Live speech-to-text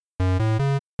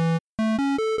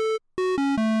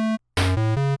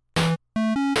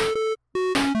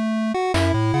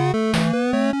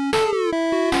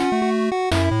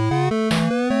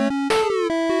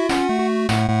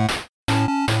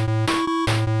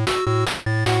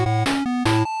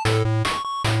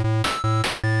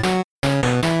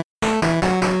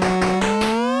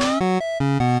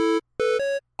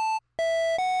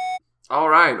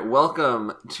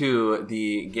Welcome to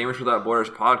the Gamers Without Borders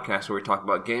podcast, where we talk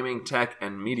about gaming, tech,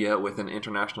 and media with an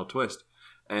international twist.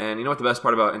 And you know what the best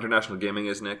part about international gaming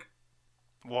is, Nick?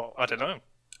 Well, I don't know.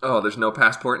 Oh, there's no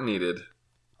passport needed.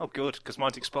 Oh, good, because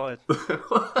mine's expired.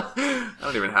 I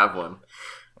don't even have one.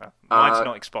 Well, mine's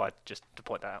not expired, just to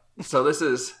point that out. So this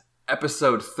is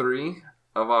episode 3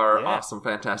 of our awesome,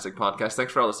 fantastic podcast.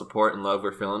 Thanks for all the support and love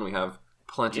we're feeling. We have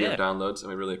plenty of downloads, and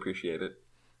we really appreciate it.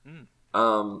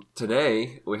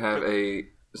 Today, we have a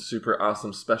super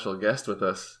awesome special guest with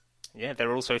us. Yeah, there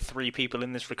are also 3 people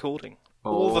in this recording.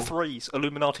 All the 3s.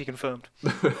 Illuminati confirmed.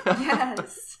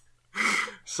 Yes.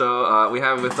 So, we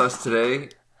have with us today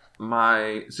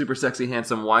my super sexy,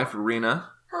 handsome wife, Rena.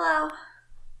 Hello.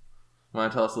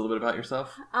 Want to tell us a little bit about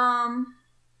yourself?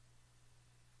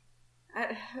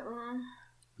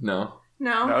 No.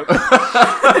 No.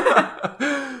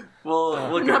 Well,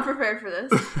 I'm not prepared for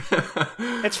this.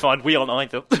 It's fine. We aren't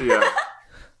either. Yeah.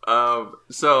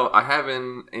 So I have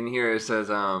in here, it says,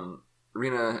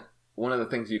 Rena, one of the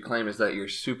things you claim is that you're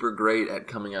super great at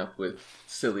coming up with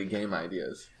silly game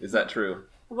ideas. Is that true?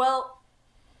 Well,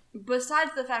 besides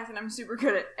the fact that I'm super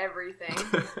good at everything,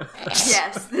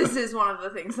 yes, this is one of the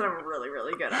things that I'm really,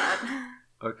 really good at.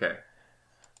 Okay.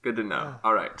 Good to know.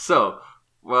 All right. So,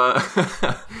 what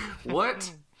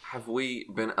have we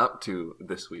been up to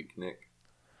this week, Nick?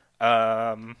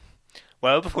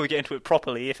 Well, before we get into it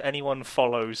properly, if anyone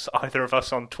follows either of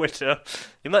us on Twitter,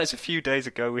 you'll notice a few days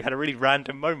ago we had a really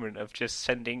random moment of just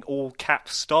sending all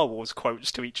caps Star Wars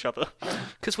quotes to each other.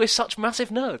 Because we're such massive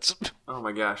nerds. Oh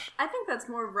my gosh. I think that's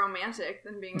more romantic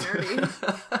than being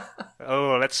nerdy.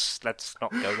 Oh, let's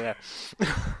not go there.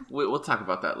 We'll talk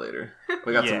about that later.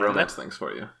 We got some romance things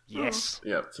for you. Yes.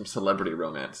 Yeah, some celebrity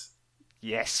romance.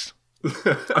 Yes.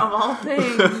 Of all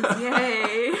things,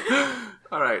 yay.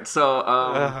 All right,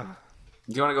 so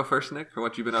do you want to go first, Nick, for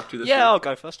what you've been up to this week? Yeah, I'll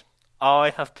go first.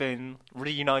 I have been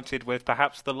reunited with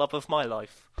perhaps the love of my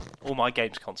life, all my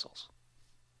games consoles.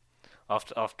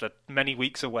 After many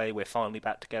weeks away, we're finally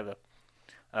back together.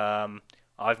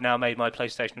 I've now made my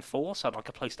PlayStation 4 sound like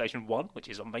a PlayStation 1, which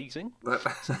is amazing. The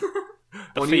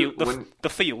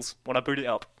feels when I boot it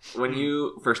up. When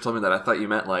you first told me that, I thought you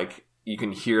meant like you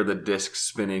can hear the disc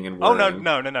spinning and whirring.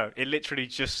 Oh, no. It literally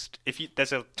just...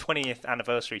 There's a 20th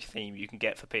anniversary theme you can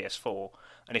get for PS4,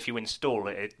 and if you install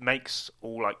it, it makes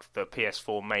all like the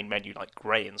PS4 main menu like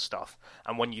grey and stuff,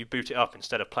 and when you boot it up,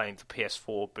 instead of playing the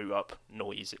PS4 boot up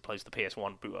noise, it plays the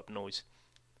PS1 boot up noise.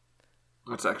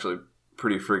 That's actually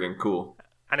pretty friggin' cool.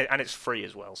 And it's free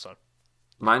as well, so...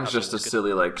 Mine's just a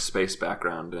silly like space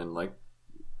background and like...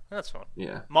 That's fine.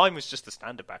 Yeah. Mine was just the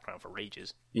standard background for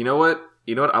Rages. You know what?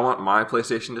 I want my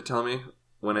PlayStation to tell me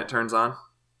when it turns on.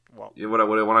 What? What I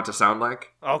want it to sound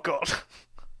like. Oh, God.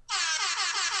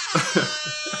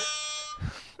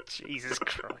 Jesus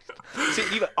Christ.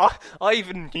 See, I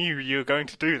even knew you were going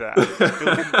to do that. It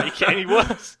still didn't make it any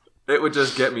worse. It would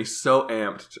just get me so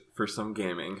amped for some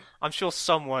gaming. I'm sure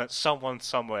someone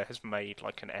somewhere has made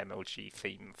like an MLG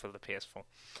theme for the PS4.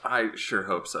 I sure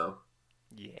hope so.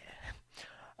 Yeah.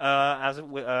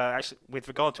 Actually, with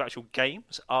regard to actual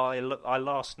games, I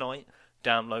last night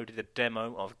downloaded a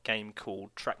demo of a game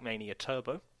called Trackmania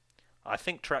Turbo. I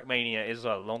think Trackmania is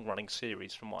a long-running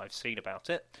series from what I've seen about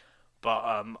it, but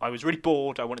I was really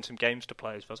bored. I wanted some games to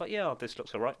play, so I was like, yeah, this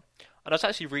looks alright. And I was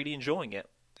actually really enjoying it.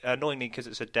 Annoyingly, because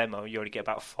it's a demo, you only get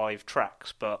about 5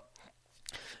 tracks, but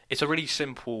it's a really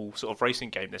simple sort of racing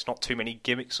game. There's not too many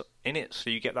gimmicks in it, so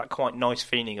you get that quite nice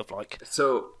feeling of like,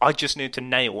 I just need to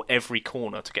nail every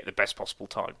corner to get the best possible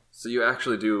time. So you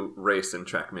actually do race in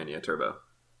Trackmania Turbo?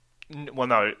 Well,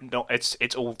 no,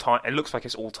 it's all time. It looks like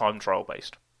it's all time trial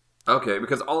based. Okay,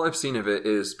 because all I've seen of it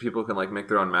is people can like make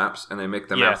their own maps, and they make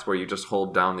the maps where you just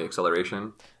hold down the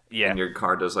acceleration. Yeah, and your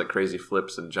car does like crazy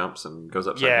flips and jumps and goes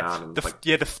upside down. And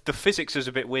the physics is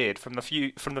a bit weird from the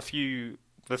few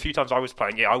times I was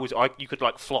playing. Yeah, you could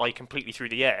like fly completely through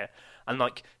the air, and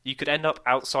like you could end up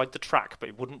outside the track, but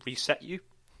it wouldn't reset you,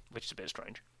 which is a bit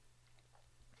strange.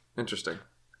 Interesting.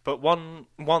 But one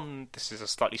this is a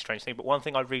slightly strange thing, but one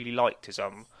thing I really liked is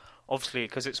obviously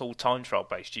because it's all time trial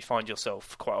based, you find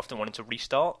yourself quite often wanting to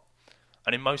restart.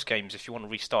 And in most games, if you want to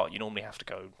restart, you normally have to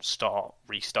go start,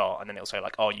 restart, and then it'll say,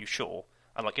 like, are you sure?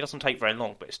 And, like, it doesn't take very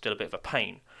long, but it's still a bit of a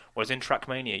pain. Whereas in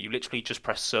Trackmania, you literally just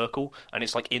press circle, and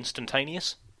it's, like,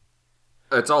 instantaneous.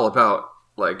 It's all about,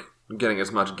 like, getting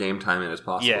as much game time in as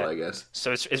possible, I guess.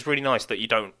 So it's really nice that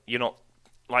you're not,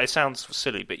 like, it sounds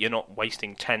silly, but you're not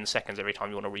wasting 10 seconds every time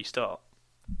you want to restart.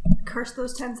 Curse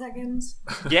those 10 seconds.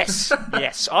 Yes,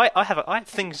 yes. I have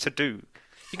things to do.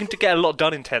 You can get a lot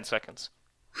done in 10 seconds.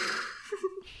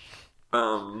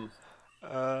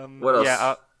 What else?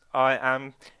 Yeah, I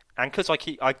am And because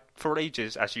for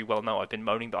ages, as you well know, I've been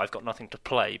moaning that I've got nothing to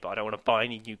play, but I don't want to buy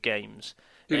any new games.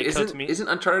 Dude, isn't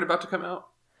Uncharted about to come out?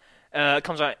 It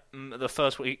comes out the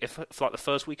first week, for like the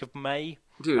first week of May.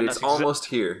 Dude, it's almost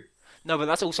here. No, but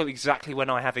that's also exactly when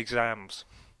I have exams.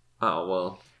 Oh,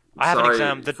 well. I have an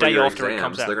exam the day after it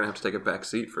comes out. They're going to have to take a back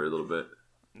seat for a little bit.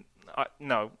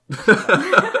 No.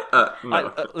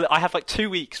 No. I have like 2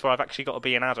 weeks where I've actually got to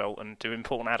be an adult and do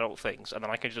important adult things, and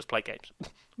then I can just play games.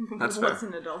 That's What's fair.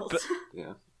 an adult?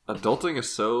 Yeah. Adulting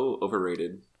is so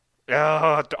overrated.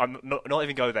 I'm not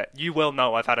even go there. You well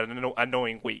know I've had an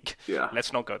annoying week. Yeah.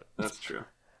 Let's not go there. That's true.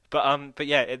 But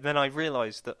yeah, then I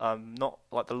realised that not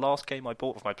like the last game I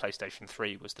bought with my PlayStation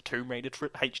 3 was the Tomb Raider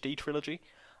HD trilogy,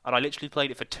 and I literally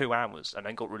played it for 2 hours and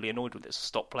then got really annoyed with it, so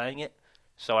stopped playing it.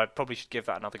 So I probably should give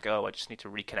that another go. I just need to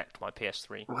reconnect my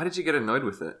PS3. Why did you get annoyed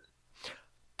with it?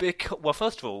 Well,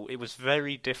 first of all, it was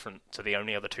very different to the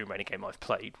only other Tomb Raider game I've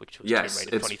played, which was Yes, Tomb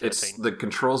Raider 2013. it's the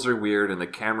controls are weird and the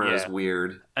camera is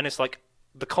weird. And it's like,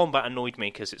 the combat annoyed me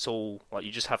because it's all, like,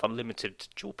 you just have unlimited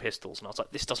dual pistols, and I was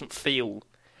like, this doesn't feel...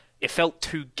 It felt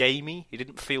too gamey. It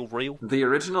didn't feel real. The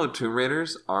original Tomb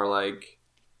Raiders are like...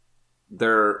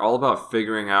 They're all about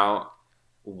figuring out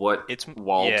what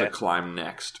wall to climb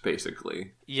next,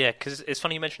 basically. Yeah, because it's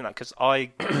funny you mention that, because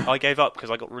I gave up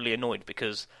because I got really annoyed,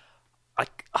 because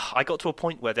I got to a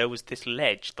point where there was this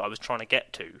ledge that I was trying to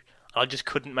get to, and I just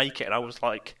couldn't make it, and I was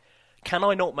like, can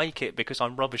I not make it because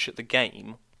I'm rubbish at the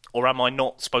game, or am I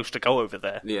not supposed to go over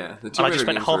there? Yeah, the Tomb Raider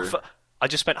games I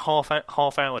just spent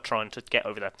half hour trying to get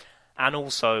over there, and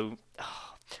also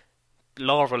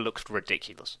Lara looked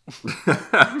ridiculous.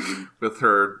 With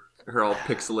her all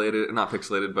pixelated, not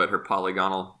pixelated, but her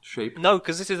polygonal shape. No,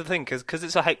 because this is the thing, because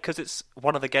it's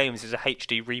one of the games is a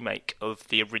HD remake of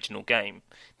the original game.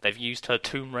 They've used her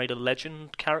Tomb Raider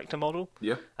Legend character model.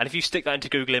 Yeah. And if you stick that into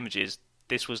Google Images,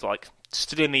 this was like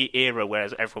still in the era where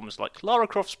everyone was like, Lara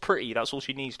Croft's pretty, that's all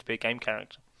she needs to be a game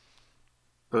character.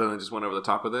 But then they just went over the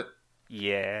top with it?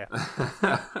 Yeah.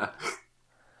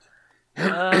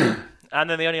 And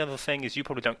then the only other thing is, you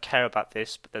probably don't care about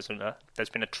this, but there's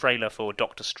been a trailer for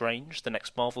Doctor Strange, the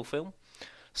next Marvel film,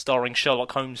 starring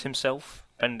Sherlock Holmes himself,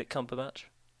 Benedict Cumberbatch.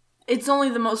 It's only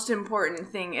the most important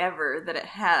thing ever that it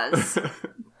has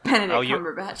Benedict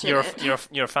Cumberbatch in it.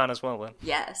 You're a fan as well, then?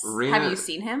 Yes. Rena, have you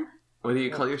seen him? What do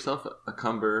you call yourself? A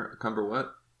cumber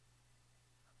what?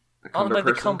 A Oh, cumber no,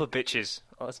 the person? Cumber bitches.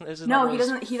 Oh, isn't No, that he what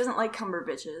doesn't. He doesn't like cumber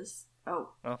bitches. Oh,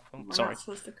 I'm we're sorry. not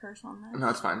supposed to curse on that. No,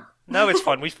 it's fine. No, it's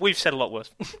fine. We've said a lot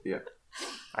worse. Yeah.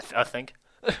 I think.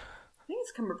 I think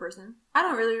it's cumber person. I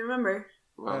don't really remember.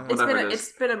 Well,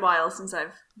 It's been a while since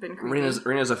I've been creepy.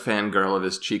 Rena's a fangirl of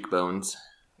his cheekbones.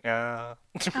 Oh.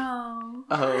 Oh.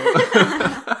 Oh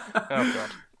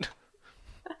god.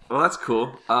 Well, that's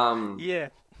cool. Yeah.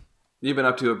 You've been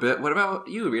up to a bit. What about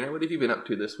you, Rena? What have you been up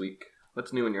to this week?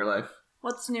 What's new in your life?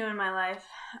 What's new in my life?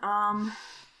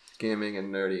 Gaming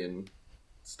and nerdy and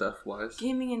stuff-wise?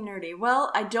 Gaming and nerdy.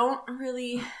 Well, I don't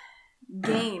really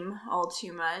game all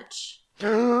too much. I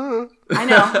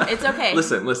know, it's okay.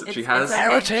 Listen. She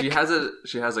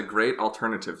has a great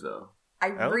alternative though. I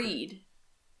read.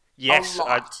 Yes, a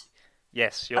lot.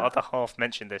 Yes, your other half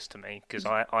mentioned this to me, because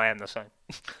I am the same.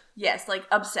 Yes, like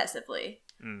obsessively.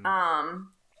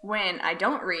 When I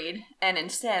don't read, and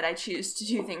instead I choose to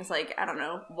do things like, I don't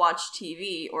know, watch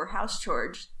TV or house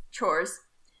chores,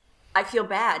 I feel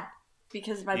bad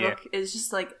because my book is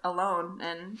just like alone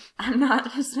and I'm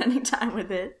not spending time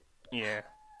with it. Yeah.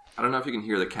 I don't know if you can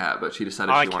hear the cat, but she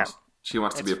decided she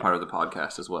wants to be a part of the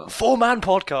podcast as well. 4-man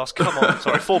podcast, come on.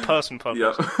 Sorry, 4-person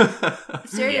podcast. Yep.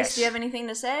 Sirius, Yes. do you have anything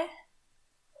to say?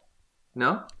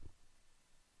 No?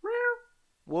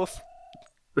 Woof.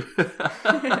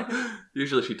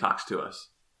 Usually she talks to us.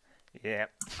 Yeah.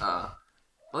 Well,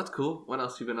 that's cool. What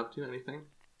else you been up to? Anything?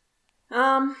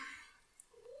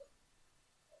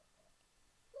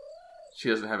 She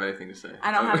doesn't have anything to say.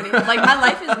 I don't have anything. Like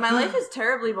my life is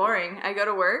terribly boring. I go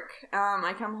to work,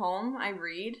 I come home, I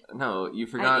read. No, you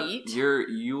forgot. I eat. You're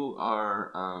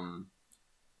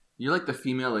like the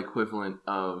female equivalent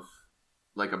of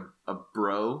like a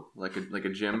bro, like a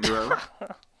gym bro.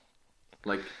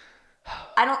 Like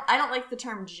I don't like the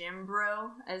term gym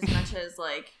bro as much as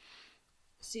like,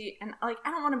 see, and like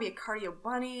I don't want to be a cardio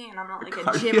bunny, and I'm not like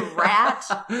a gym rat.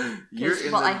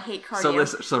 I hate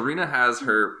cardio. So Rena has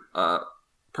her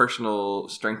personal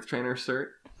strength trainer cert,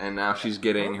 and now she's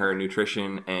getting her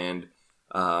nutrition and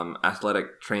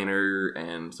athletic trainer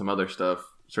and some other stuff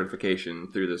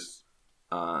certification through this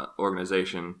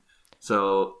organization.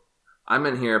 So I'm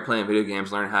in here playing video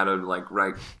games, learning how to like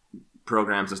write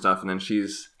programs and stuff, and then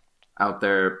she's out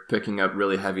there picking up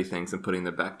really heavy things and putting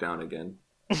them back down again.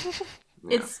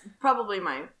 Yeah. It's probably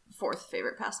my fourth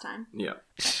favorite pastime. Yeah.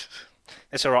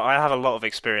 It's alright. I have a lot of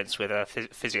experience with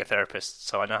physiotherapists,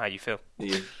 so I know how you feel.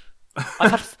 Yeah.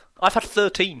 I've had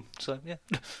 13, so yeah.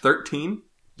 13?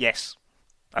 Yes,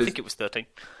 I think it was 13.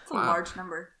 It's a large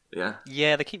number. Yeah.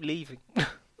 Yeah, they keep leaving.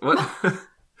 What?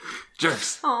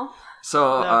 Jerks. Oh.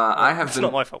 So I have It's been.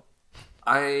 not my fault.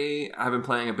 I have been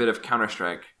playing a bit of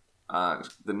Counter-Strike,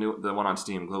 the one on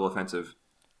Steam, Global Offensive,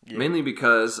 mainly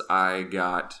because I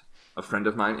got a friend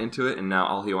of mine into it, and now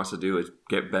all he wants to do is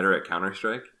get better at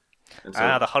Counter-Strike. And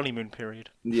so, The honeymoon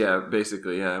period. yeah,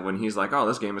 basically, yeah. When he's like, "Oh,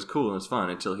 this game is cool and it's fun,"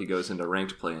 until he goes into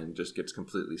ranked play and just gets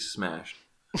completely smashed.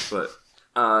 But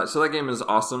so that game is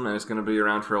awesome, and it's going to be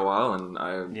around for a while. And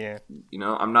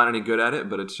I'm not any good at it,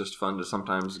 but it's just fun to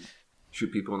sometimes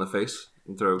shoot people in the face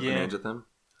and throw grenades at them.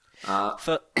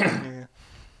 I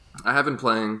have been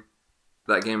playing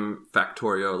that game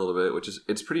Factorio a little bit,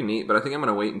 it's pretty neat, but I think I'm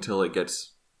going to wait until it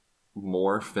gets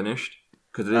more finished,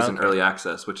 because it is in early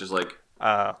access, which is like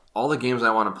all the games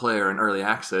I want to play are in early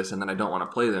access, and then I don't want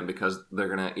to play them because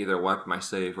they're going to either wipe my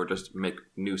save or just make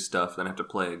new stuff, then I have to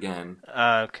play again.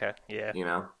 Okay, yeah. You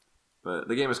know? But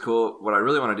the game is cool. What I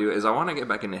really want to do is I want to get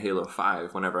back into Halo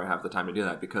 5 whenever I have the time to do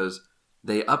that, because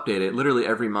they update it literally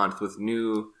every month with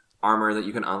new armor that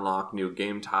you can unlock, new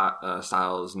game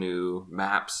styles, new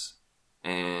maps,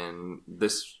 and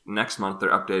this next month they're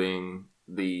updating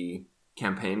the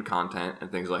campaign content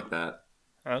and things like that.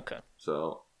 Okay.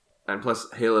 So, and plus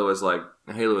Halo is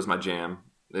my jam.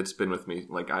 It's been with me.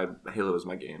 Halo is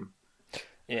my game.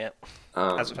 Yeah.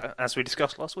 As we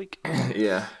discussed last week.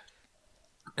 Yeah.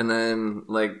 And then,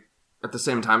 at the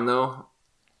same time though,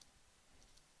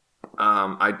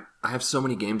 I have so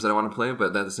many games that I want to play,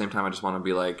 but at the same time I just want to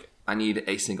be I need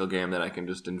a single game that I can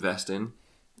just invest in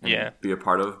and be a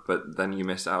part of, but then you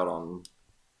miss out on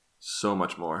so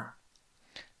much more.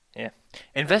 Yeah.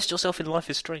 Invest yourself in Life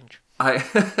is Strange. I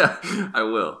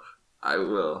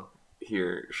will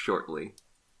here shortly.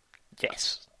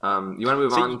 Yes. You want to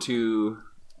move on to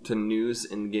news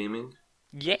in gaming?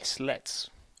 Yes, let's.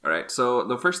 Alright, so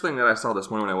the first thing that I saw this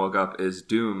morning when I woke up is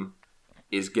Doom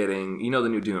is getting... You know the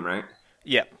new Doom, right?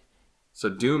 Yeah. So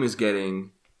Doom is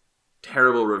getting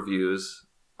terrible reviews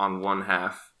on one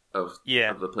half of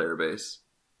the player base.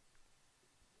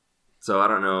 So I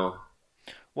don't know.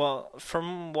 Well,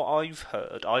 from what I've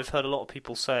heard a lot of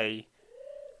people say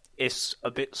it's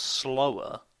a bit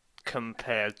slower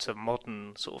compared to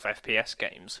modern sort of FPS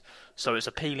games. So it's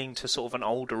appealing to sort of an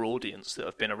older audience that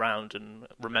have been around and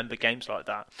remember games like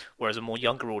that, whereas a more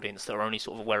younger audience that are only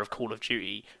sort of aware of Call of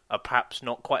Duty are perhaps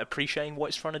not quite appreciating what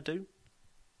it's trying to do.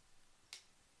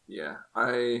 Yeah,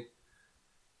 I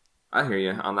hear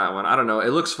you on that one. I don't know. It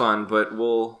looks fun, but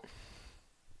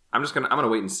I'm gonna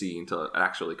wait and see until it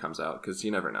actually comes out, because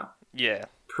you never know. Yeah.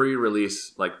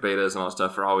 Pre-release betas and all that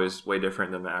stuff are always way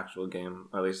different than the actual game,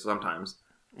 or at least sometimes.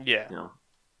 Yeah. You know.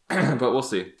 But we'll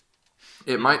see.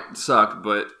 It might suck,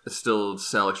 but it still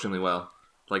sell extremely well.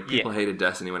 People hated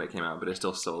Destiny when it came out, but it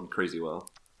still sold crazy well.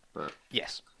 But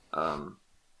yes.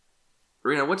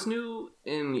 Rena, what's new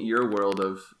in your world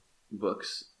of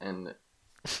books and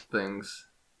things?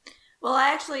 Well,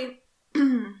 I actually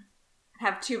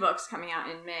have 2 books coming out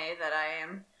in May that I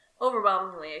am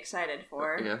overwhelmingly excited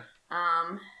for. Yeah.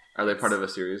 Are they part of a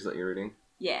series that you're reading?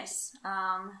 Yes.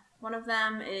 One of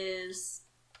them is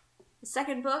the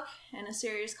second book in a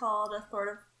series called A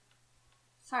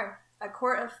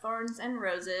Court of Thorns and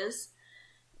Roses,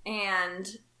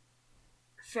 and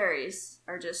fairies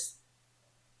are just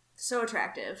so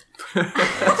attractive.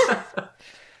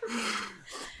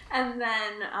 And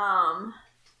then,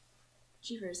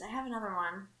 jeepers, I have another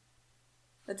one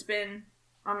that's been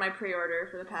on my pre-order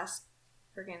for the past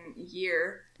freaking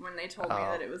year when they told me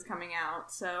that it was coming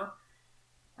out. So,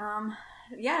 now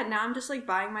I'm just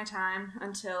buying my time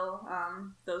until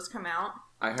those come out.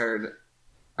 I heard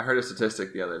a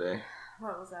statistic the other day.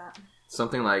 What was that?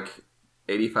 Something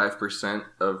 85%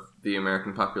 of the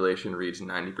American population reads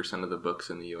 90% of the books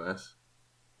in the U.S.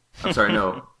 I'm sorry,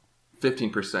 no,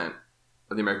 15%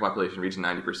 of the American population reads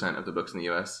 90% of the books in the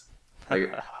U.S.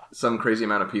 Some crazy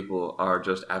amount of people are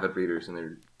just avid readers, and they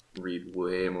read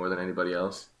way more than anybody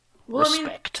else. Well,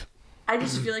 Respect. I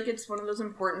just feel like it's one of those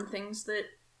important things that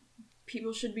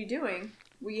people should be doing.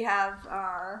 We have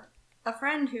a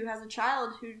friend who has a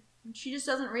child who she just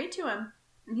doesn't read to him,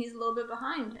 and he's a little bit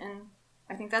behind, and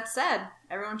I think that's sad.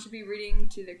 Everyone should be reading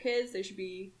to their kids. They should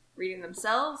be reading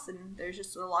themselves, and there's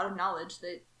just a lot of knowledge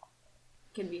that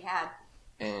can be had.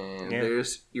 And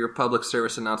there's your public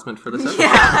service announcement for this episode. Yeah,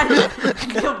 I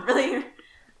feel really,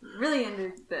 really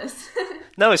into this.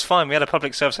 No, it's fine. We had a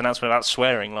public service announcement about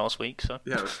swearing last week, so...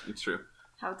 Yeah, it's true.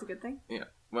 How it's a good thing? Yeah.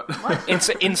 What?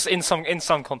 in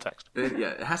some context. Yeah,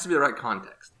 it has to be the right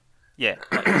context. Yeah,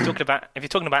 like if you're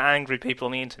talking about angry people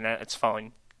on the internet, it's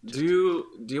fine. Do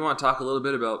you want to talk a little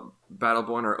bit about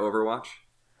Battleborn or Overwatch?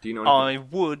 Do you know anything?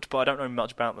 I would, but I don't know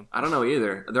much about them. I don't know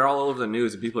either. They're all over the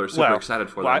news, and people are super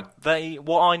excited for them.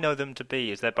 What I know them to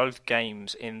be is they're both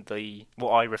games in the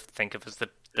what I think of as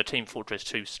the Team Fortress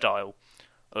 2 style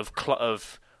of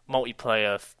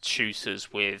multiplayer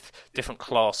shooters with different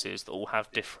classes that all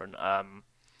have different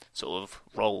sort of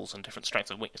roles and different strengths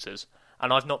and weaknesses.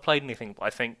 And I've not played anything, but I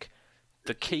think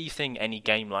the key thing any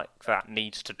game like that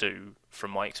needs to do, from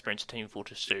my experience of Team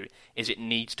Fortress 2, is it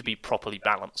needs to be properly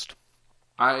balanced.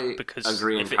 I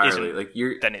agree entirely.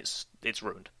 Then it's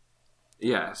ruined.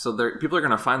 Yeah, so people are going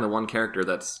to find the one character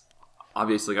that's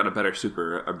obviously got a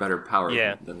better power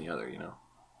than the other, you know?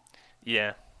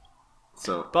 Yeah.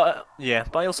 So, but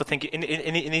I also think it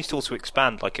needs to also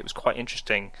expand. Like, it was quite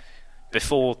interesting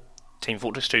before Team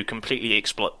Fortress 2 completely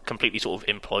sort of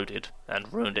imploded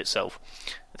and ruined itself.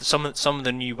 Some of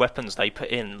the new weapons they put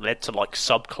in led to like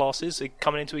subclasses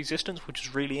coming into existence, which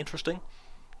is really interesting.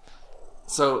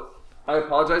 So, I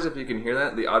apologize if you can hear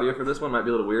that. The audio for this one might be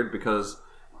a little weird because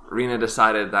Rena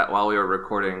decided that while we were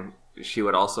recording, she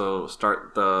would also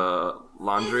start the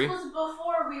laundry. This was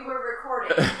before we were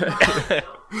recording.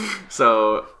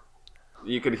 So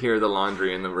you could hear the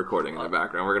laundry in the recording in the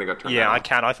background. We're going to go turn that on. I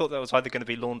can. I thought that was either going to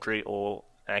be laundry or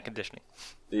air conditioning.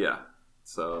 Yeah.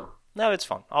 So... No, it's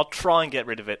fine. I'll try and get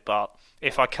rid of it, but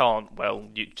if I can't, well,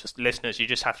 you just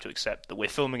have to accept that we're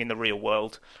filming in the real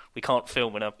world. We can't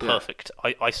film in a perfect,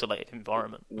 isolated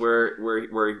environment. We're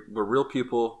real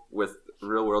people with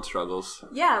real world struggles.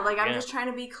 Yeah, like I'm just trying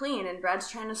to be clean, and Brad's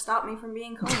trying to stop me from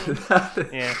being clean.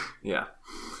 Yeah.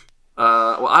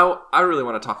 Well, I really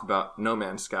want to talk about No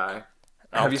Man's Sky.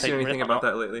 Have you seen anything about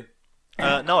that lately?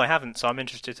 No, I haven't, so I'm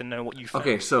interested to know what you found.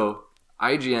 Okay, so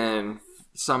IGN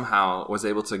somehow was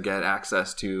able to get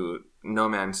access to No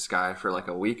Man's Sky for like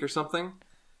a week or something.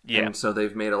 Yeah. And so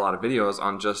they've made a lot of videos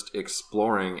on just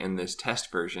exploring in this test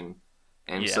version.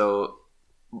 And so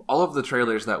all of the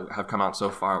trailers that have come out so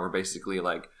far were basically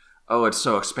like, oh, it's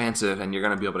so expansive and you're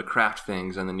going to be able to craft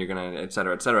things and then you're going to, et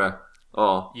cetera, et cetera.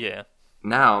 Well,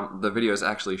 now the videos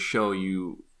actually show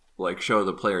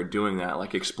the player doing that,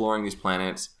 like exploring these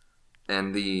planets,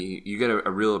 and you get a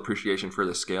real appreciation for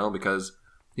the scale because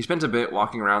he spends a bit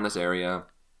walking around this area,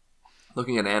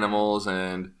 looking at animals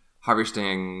and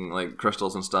harvesting like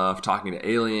crystals and stuff, talking to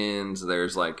aliens.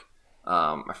 There's like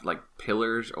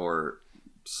pillars or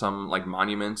some like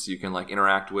monuments you can like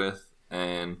interact with,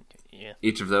 and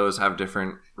each of those have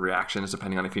different reactions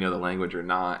depending on if you know the language or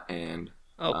not. And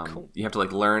cool. You have to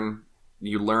like learn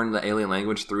the alien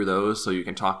language through those, so you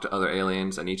can talk to other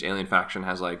aliens. And each alien faction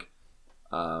has like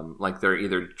they're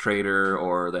either traitor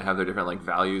or they have their different like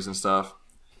values and stuff.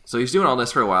 So he's doing all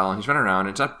this for a while, and he's running around.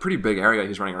 It's a pretty big area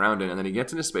he's running around in, and then he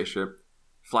gets in his spaceship,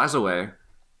 flies away,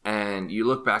 and you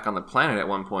look back on the planet at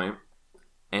one point,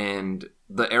 and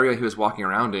the area he was walking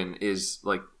around in is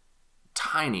like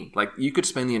tiny. Like you could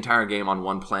spend the entire game on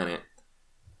one planet,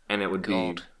 and it would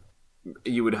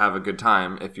you would have a good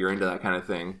time if you're into that kind of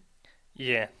thing.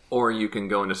 Yeah. Or you can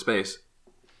go into space,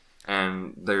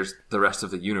 and there's the rest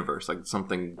of the universe, like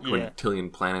something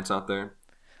quintillion planets out there.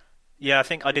 Yeah, I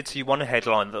think I did see one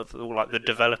headline that like the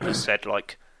developers said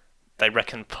like they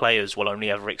reckon players will only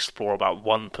ever explore about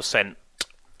 1%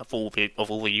 of all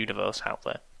the universe out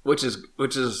there. Which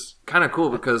is kind of cool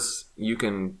because you're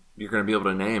going to be able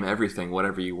to name everything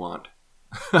whatever you want.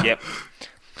 Yep.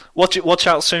 Watch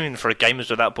out soon for a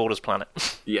Gamers Without Borders planet.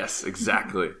 Yes,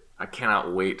 exactly. I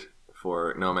cannot wait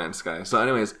for No Man's Sky. So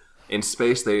anyways, in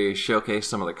space they showcase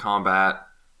some of the combat,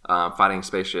 fighting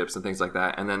spaceships and things like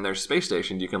that, and then there's space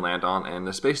stations you can land on, and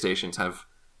the space stations have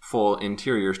full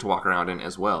interiors to walk around in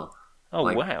as well. Oh,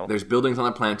 like, wow. There's buildings on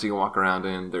the planet you can walk around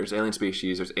in, there's alien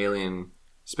species, there's alien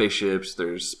spaceships,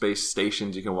 there's space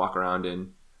stations you can walk around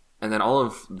in, and then all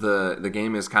of the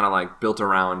game is kind of like built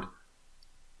around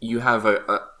you have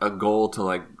a goal to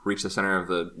like reach the center of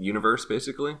the universe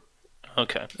basically.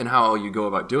 Okay. And how you go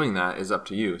about doing that is up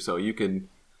to you. So you could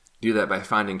do that by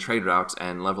finding trade routes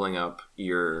and leveling up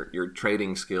your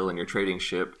trading skill and your trading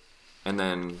ship, and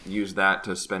then use that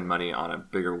to spend money on a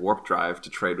bigger warp drive to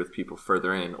trade with people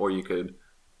further in. Or you could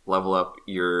level up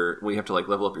you have to like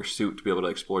level up your suit to be able to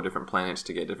explore different planets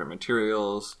to get different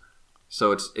materials.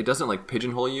 So it doesn't like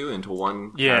pigeonhole you into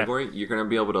one category. You're going to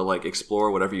be able to like explore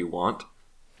whatever you want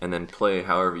and then play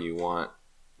however you want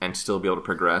and still be able to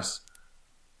progress.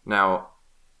 Now,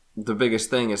 the biggest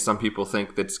thing is some people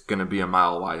think that's going to be a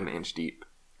mile wide and an inch deep.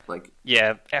 Like,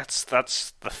 yeah, that's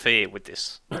the fear with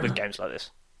games like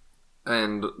this.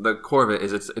 And the core of it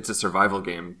is it's a survival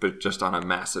game, but just on a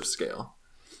massive scale.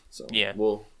 So Yeah.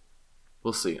 we'll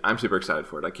see. I'm super excited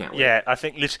for it. I can't wait. Yeah, I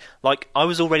think I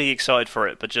was already excited for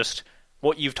it, but just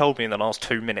what you've told me in the last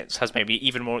 2 minutes has made me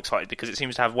even more excited because it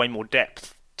seems to have way more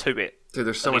depth to it. Dude,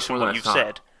 there's so at much least more from than what I you've thought.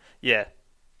 said. Yeah.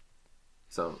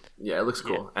 So yeah, it looks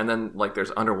cool. And then like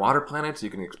there's underwater planets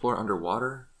you can explore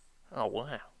underwater. Oh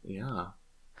wow. Yeah.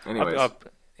 Anyways,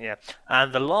 Yeah.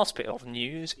 And the last bit of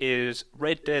news is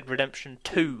Red Dead Redemption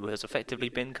 2 has effectively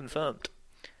been confirmed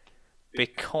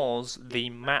because the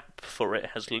map for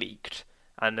it has leaked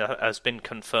and has been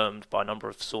confirmed by a number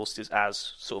of sources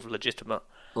as sort of legitimate.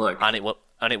 look, And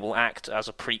it will act as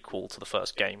a prequel to the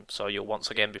first game, so you'll once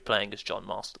again be playing as John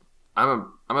Marston.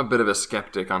 I'm a bit of a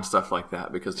skeptic on stuff like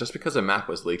that because just because a map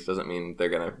was leaked doesn't mean they're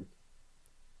gonna,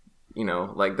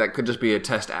 like that could just be a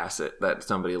test asset that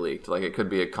somebody leaked. Like it could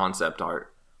be a concept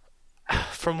art.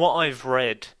 From what I've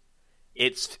read,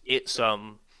 it's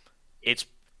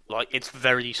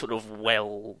very sort of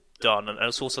well done, and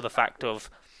it's also the fact of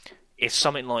it's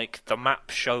something like the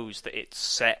map shows that it's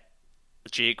set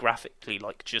geographically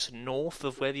like just north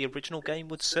of where the original game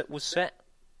was set.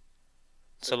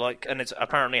 So and it's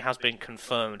apparently has been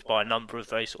confirmed by a number of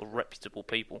very sort of reputable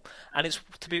people, and it's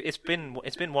been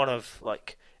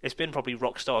probably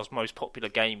Rockstar's most popular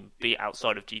game, be it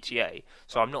outside of GTA.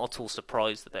 So I'm not at all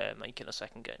surprised that they're making a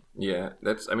second game. Yeah,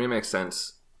 it makes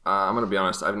sense. I'm gonna be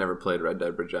honest. I've never played Red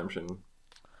Dead Redemption.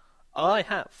 I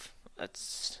have.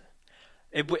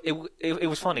 It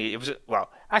was funny. It was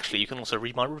actually you can also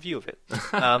read my review of it.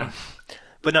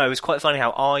 But no, it was quite funny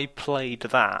how I played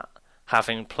that,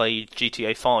 having played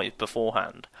GTA 5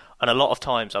 beforehand, and a lot of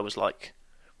times I was like,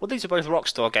 well, these are both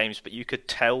Rockstar games, but you could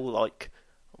tell like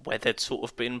where there'd sort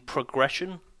of been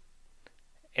progression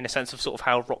in a sense of sort of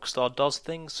how Rockstar does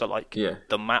things. So like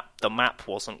the map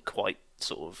wasn't quite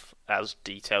sort of as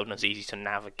detailed and as easy to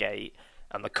navigate,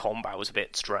 and the combat was a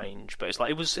bit strange, but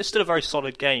it's still a very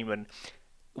solid game, and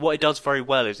what it does very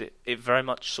well is it very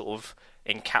much sort of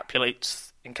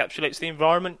encapsulates the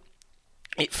environment.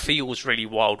 It feels really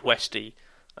Wild Westy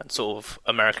and sort of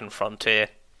American frontier.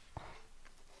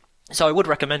 So I would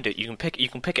recommend it. You can pick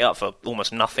it up for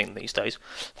almost nothing these days.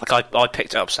 Like I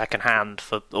picked it up second hand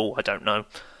for I don't know,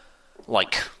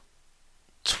 like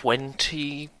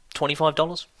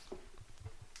 $25.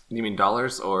 You mean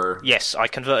dollars or? Yes, I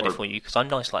converted it for you because I'm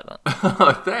nice like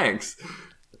that. Thanks,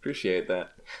 appreciate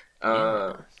that.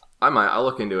 I'll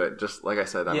look into it. Just like I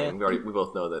said, I mean, we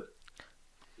both know that.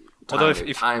 Although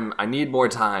I need more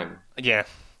time. Yeah.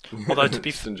 Although to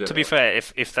be fair,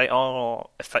 if they are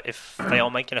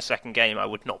making a second game, I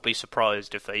would not be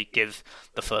surprised if they give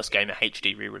the first game a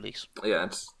HD re-release. Yeah,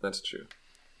 that's true.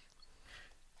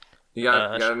 You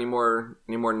got any more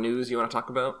news you want to talk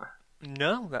about?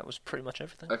 No, that was pretty much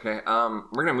everything. Okay,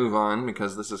 we're gonna move on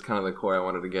because this is kind of the core I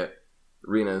wanted to get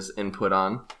Rena's input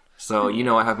on. So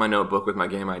I have my notebook with my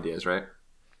game ideas, right?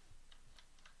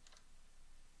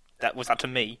 Was that to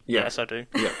me? Yeah. Yes, I do.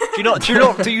 Yeah. Do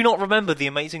you not remember the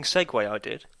amazing segue I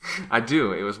did? I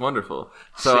do. It was wonderful.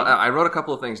 So I wrote a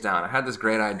couple of things down. I had this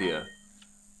great idea.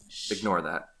 Ignore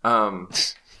that.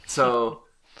 So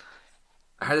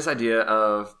I had this idea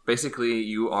of basically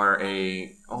you are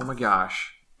a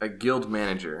guild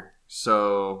manager.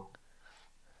 So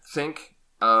think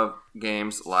of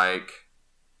games like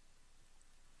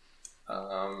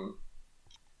how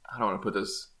do I want to put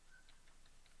this?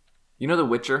 You know The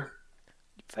Witcher?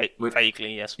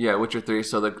 Vaguely, yes. Yeah, Witcher 3.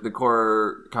 So the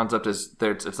core concept is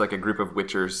it's like a group of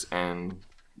Witchers and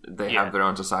they have their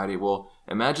own society. Well,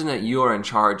 imagine that you are in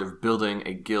charge of building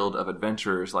a guild of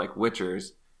adventurers like Witchers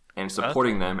and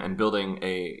supporting them and building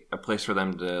a place for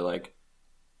them to like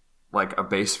a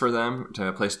base for them, to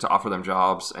a place to offer them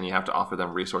jobs, and you have to offer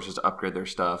them resources to upgrade their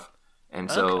stuff. And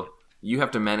so you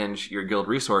have to manage your guild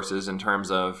resources in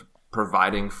terms of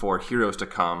providing for heroes to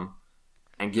come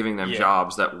and giving them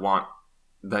jobs that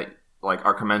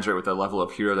are commensurate with the level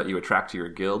of hero that you attract to your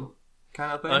guild,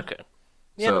 kind of thing. Okay.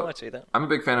 Yeah, so, I'd see that. I'm a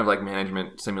big fan of like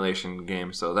management simulation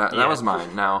games, so that was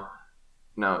mine. Now,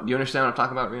 do you understand what I'm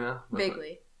talking about, Rena?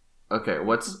 Vaguely. Okay,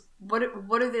 what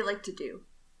do they like to do?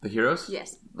 The heroes?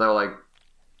 Yes. They're like,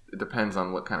 it depends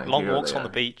on what kind of long hero walks they on are.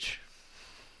 the beach.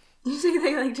 You think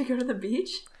they like to go to the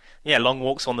beach? Yeah, long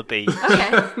walks on the beach. Okay.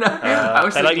 I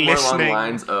was thinking more along the listening.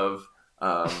 lines of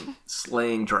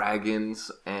slaying dragons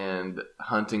and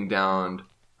hunting down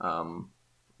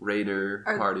raider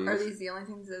parties. Are these the only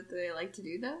things that they like to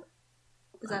do, though?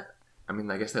 Is that... I mean,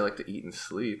 I guess they like to eat and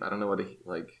sleep. I don't know what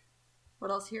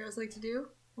What else heroes like to do?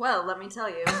 Well, let me tell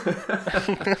you.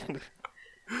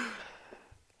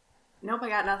 Nope, I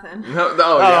got nothing. No,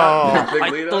 yeah. Big I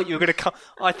lead thought up? you were gonna come.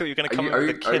 I thought you were gonna come up with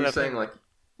a Are killer you saying thing.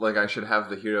 like I should have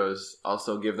the heroes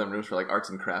also give them rooms for like arts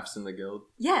and crafts in the guild?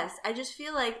 Yes, I just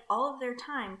feel like all of their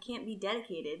time can't be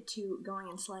dedicated to going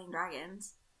and slaying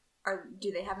dragons. Or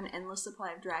do they have an endless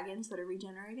supply of dragons that are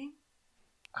regenerating?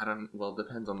 Well, it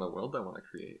depends on the world I want to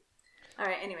create.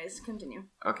 Alright, anyways, continue.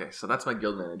 Okay, so that's my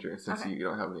guild manager, since Okay. you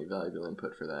don't have any valuable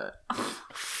input for that.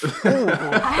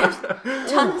 I have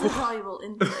tons of valuable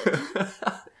input.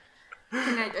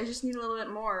 I just need a little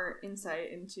bit more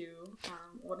insight into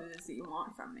what it is that you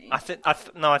want from me.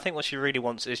 I think what she really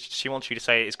wants is she wants you to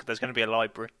say there's going to be a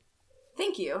library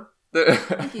Thank you.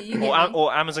 Thank you. You get me.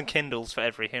 or Amazon Kindles for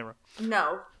every hero.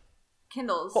 No.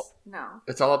 Kindles. What? No.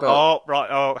 It's all about... Oh right.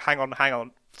 Oh, hang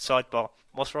on. Sidebar.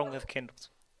 What's wrong with Kindles?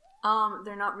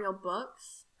 They're not real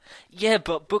books. Yeah,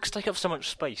 but books take up so much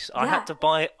space. Yeah. I've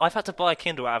had to buy a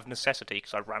Kindle out of necessity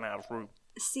because I ran out of room.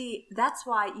 See, that's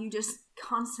why you just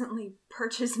constantly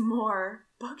purchase more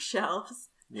bookshelves.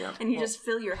 Yeah. And you just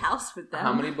fill your house with them.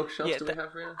 How many bookshelves Yeah, do we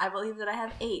have, Rita? I believe that I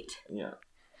have 8. Yeah.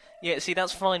 Yeah, see,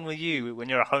 that's fine with you when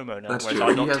you're a homeowner, That's whereas true.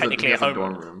 I'm He not has technically he a has a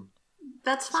dorm homeowner. room.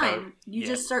 That's fine. You yeah.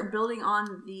 just start building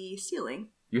on the ceiling.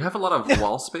 You have a lot of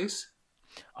wall space?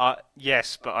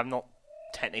 Yes, but I'm not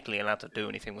technically allowed to do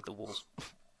anything with the walls.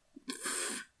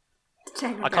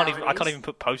 I can't even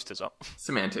put posters up.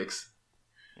 Semantics.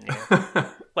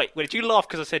 Yeah. Wait, did you laugh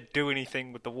because I said do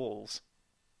anything with the walls?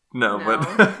 No, No.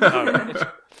 but... No,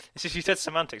 it's just you said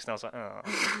semantics, and I was like,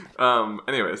 oh.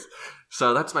 Anyways,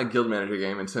 so that's my guild manager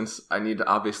game, and since I need to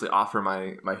obviously offer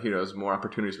my heroes more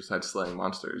opportunities besides slaying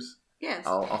monsters, Yes.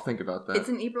 I'll think about that. It's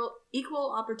an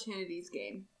equal opportunities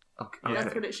game. Okay.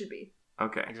 That's what it should be.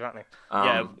 Okay. Exactly.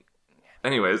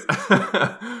 Anyways,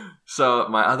 so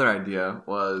my other idea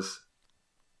was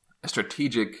a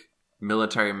strategic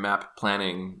military map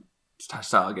planning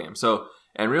style game. So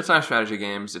in real-time strategy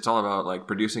games, it's all about like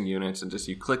producing units and just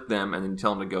you click them and then you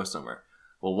tell them to go somewhere.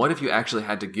 Well, what if you actually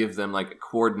had to give them like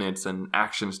coordinates and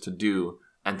actions to do,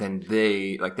 and then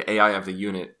they, like the AI of the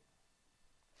unit,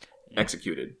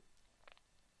 executed?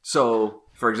 So,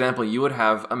 for example, you would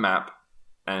have a map,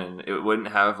 and it wouldn't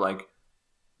have like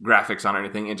graphics on or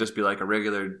anything. It'd just be like a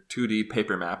regular 2D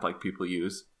paper map like people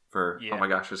use for, Yeah. oh my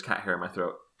gosh, there's cat hair in my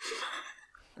throat.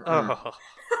 Oh,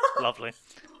 lovely.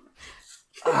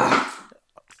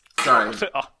 Sorry.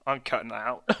 Oh, I'm cutting that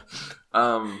out.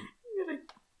 You got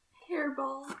a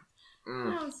hairball.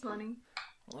 That was funny.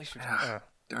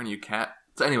 Darn you, cat.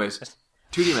 So anyways,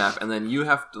 2D map, and then you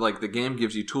have to, like, the game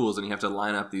gives you tools, and you have to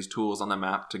line up these tools on the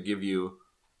map to give you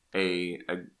a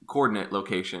coordinate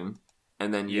location,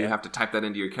 and then you have to type that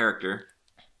into your character,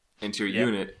 into your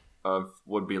unit of,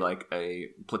 would be like a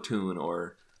platoon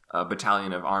or a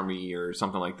battalion of army or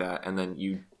something like that, and then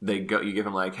you give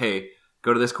them like, hey,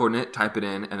 go to this coordinate, type it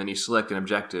in, and then you select an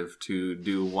objective to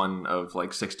do one of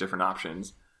like 6 different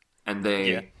options, and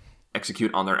they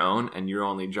execute on their own, and your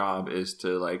only job is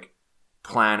to like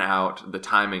plan out the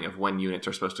timing of when units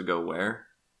are supposed to go where.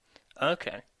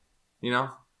 Okay. You know?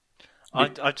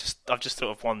 I've just thought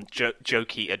of one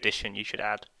jokey addition you should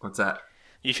add. What's that?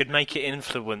 You should make it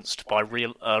influenced by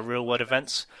real world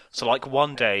events. So, like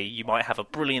one day you might have a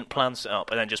brilliant plan set up,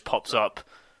 and then just pops up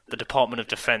the Department of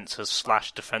Defense has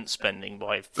slashed defense spending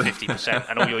by 50%,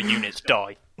 and all your units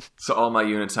die. So all my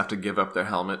units have to give up their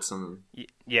helmets and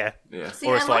Yeah. See,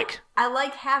 Or it's I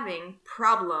like having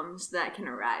problems that can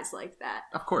arise like that.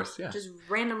 of course, yeah. Just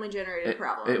randomly generated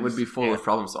problems. It would be full of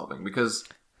problem solving, because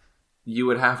you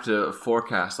would have to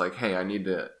forecast like, hey, I need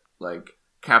to like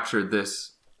capture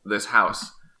this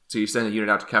house. So you send a unit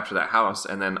out to capture that house,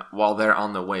 and then while they're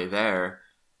on the way there,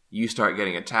 you start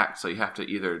getting attacked. So you have to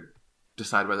either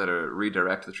decide whether to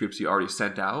redirect the troops you already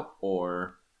sent out,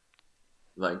 or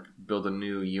like build a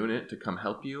new unit to come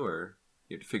help you, or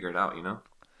you have to figure it out, you know?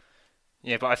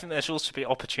 Yeah, but I think there should also be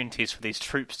opportunities for these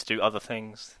troops to do other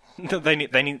things. they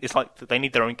need. It's like they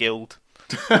need their own guild.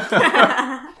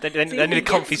 They need a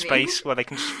comfy space where they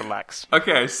can just relax.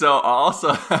 Okay, so I'll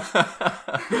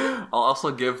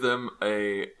also give them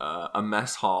a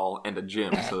mess hall and a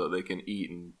gym so that they can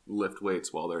eat and lift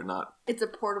weights while they're not. It's a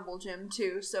portable gym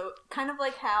too, so kind of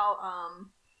like how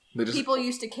They people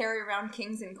used to carry around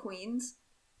kings and queens,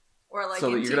 or like so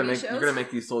in that you're TV shows. gonna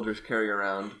make these soldiers carry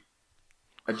around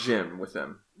a gym with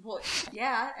them. Well,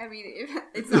 yeah, I mean,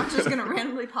 it's not just gonna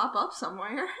randomly pop up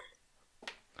somewhere.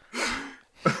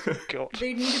 God.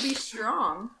 They need to be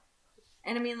strong.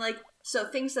 And I mean, like, so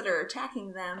things that are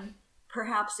attacking them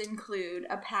perhaps include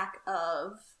a pack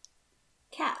of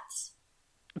cats.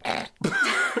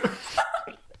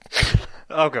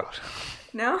 Oh god.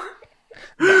 No?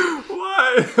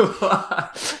 Why?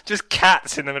 Just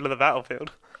cats in the middle of the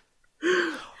battlefield.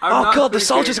 I'm not God, the thinking-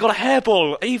 soldier's got a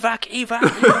hairball! Evac!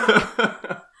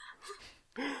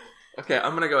 Okay,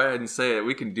 I'm gonna go ahead and say it.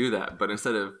 We can do that, but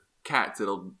instead of cats,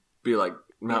 it'll be like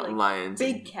mountain lions,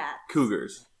 Big and cats.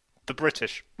 cougars. The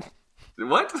British.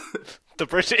 What? The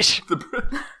British.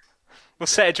 We'll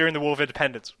set it during the War of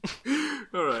Independence.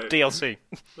 All right. DLC.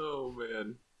 Oh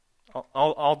man.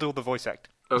 I'll do the voice act.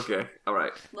 Okay. All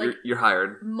right. Like- you're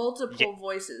hired. Multiple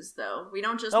voices, though. We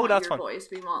don't just Oh, want that's your fine. voice.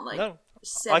 We want like No,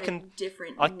 7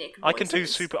 different Nick voices.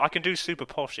 I can do super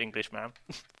posh English, man.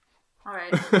 All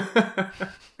right.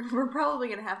 We're probably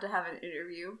gonna have an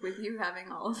interview with you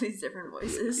having all of these different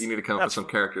voices. You need to come up with That's some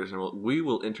characters, and we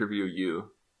will interview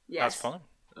you. Yes. That's fine.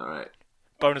 All right.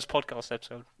 Bonus podcast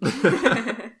episode.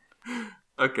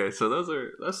 Okay, so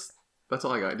that's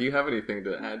all I got. Do you have anything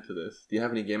to add to this? Do you have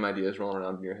any game ideas rolling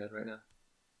around in your head right now?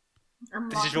 I'm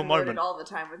This is your locked and loaded moment. all the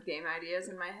time with game ideas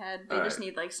in my head. They All just right.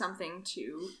 need like something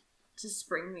to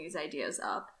spring these ideas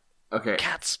up. Okay.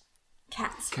 Cats.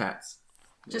 Cats. Cats.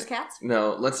 Just cats?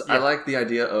 No, let's. I Yeah. like the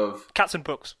idea of Cats and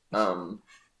books.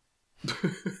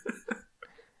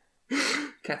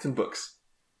 cats and books.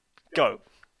 Go.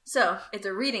 So, it's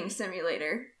a reading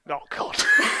simulator. Oh, God.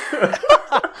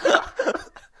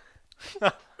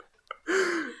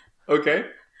 Okay.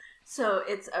 So,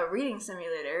 it's a reading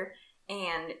simulator,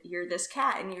 and you're this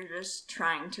cat, and you're just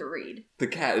trying to read. The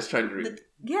cat is trying to read.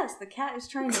 Yes, the cat is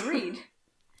trying to read.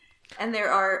 And there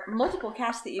are multiple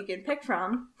cats that you can pick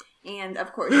from, and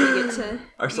of course you get to.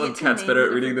 Are you some get to cats name better at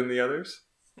the reading different- than the others?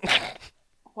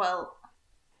 Well,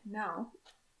 no.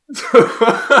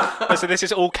 So this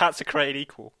is all cats are created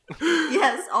equal.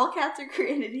 Yes, all cats are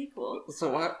created equal. So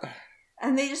what?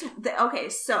 And okay,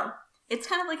 so it's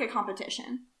kind of like a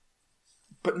competition.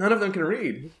 But none of them can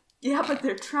read. Yeah, but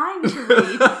they're trying to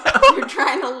read. They're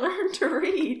trying to learn to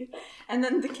read. And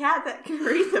then the cat that can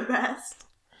read the best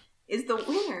is the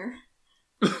winner.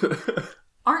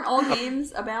 Aren't all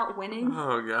games about winning?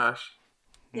 Oh gosh,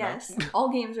 Yes, all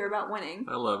games are about winning.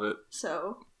 I love it.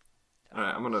 So, All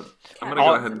right, I'm gonna cat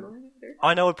go reads ahead. simulator.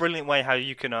 I know a brilliant way how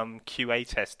you can QA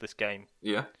test this game.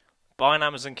 Yeah. Buy an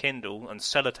Amazon Kindle and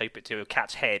sellotape it to a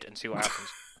cat's head and see what happens.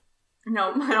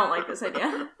 No, I don't like this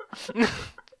idea.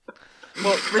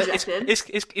 Well, Rejected.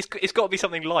 It's got to be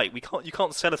something light. You can't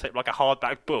sellotape like a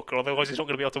hardback book, or otherwise it's not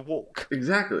going to be able to walk.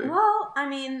 Exactly. Well, I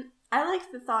mean, I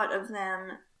like the thought of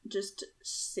them just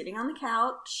sitting on the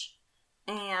couch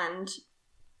and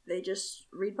they just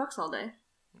read books all day.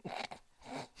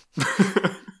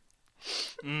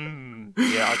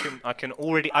 Yeah, I can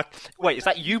already. Wait, is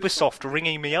that Ubisoft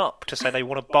ringing me up to say they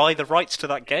want to buy the rights to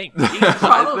that game?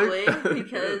 Probably,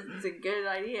 because it's a good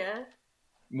idea.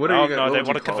 What Oh are you gonna? no, what they would want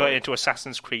you to call convert it it? into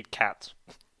Assassin's Creed Cats.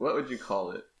 What would you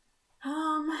call it?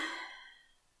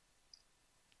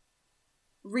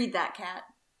 Read that cat.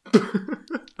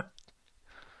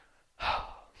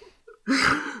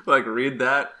 Like read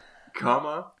that,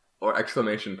 comma or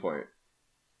exclamation point,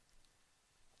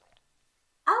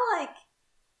 I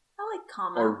like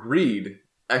comma. or read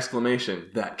exclamation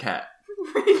that cat.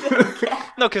 Read that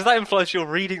cat. No, because that implies you're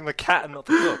reading the cat and not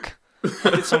the book.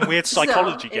 It's some weird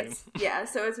psychology So game.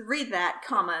 so it's read that,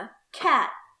 comma, cat,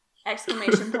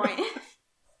 exclamation point,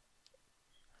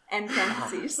 and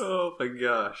parentheses. Oh my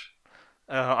gosh,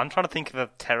 I'm trying to think of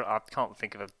I can't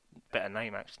think of a better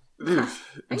name actually. dude!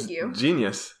 Thank you.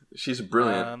 Genius. She's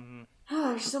brilliant. Oh,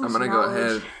 there's so much I'm gonna go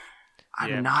knowledge. ahead.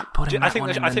 Yeah. I'm not putting that one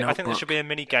in the I think notebook. there should be a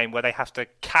mini game where they have to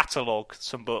catalogue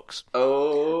some books.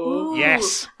 Oh, Ooh,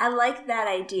 Yes. I like that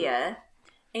idea.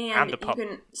 And the you pup.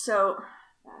 can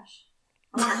gosh.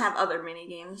 I want to have other mini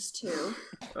games too.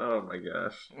 oh my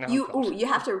gosh. Oh, God. You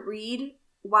have to read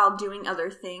while doing other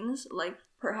things, like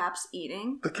perhaps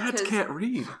eating. The cats 'cause can't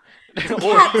read.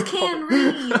 Cats can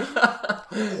read.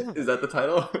 Is that the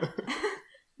title?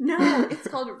 No, it's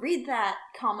called read that,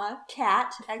 comma,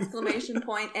 cat, exclamation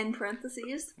point, and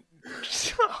parentheses.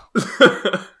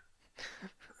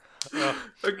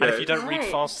 Okay. And if you don't read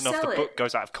Right, fast enough, sell the it. book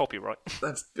goes out of copyright.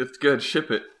 It's good. Ship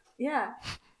it. Yeah.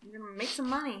 You're gonna make some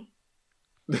money.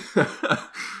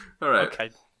 All right.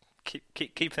 Okay,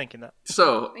 keep thinking that.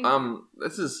 So,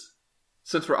 this is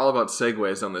since we're all about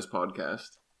segues on this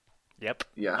podcast. Yep.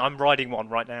 Yeah. I'm riding one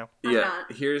right now. I'm Yeah.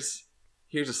 not. Here's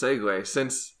a segue.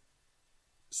 Since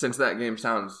that game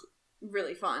sounds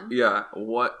Really fun.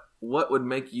 what would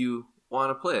make you want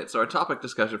to play it? So our topic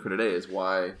discussion for today is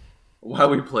why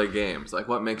we play games. Like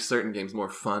what makes certain games more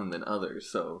fun than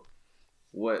others. So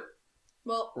what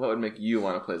Well, would make you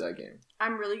want to play that game?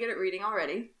 I'm really good at reading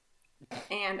already.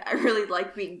 And I really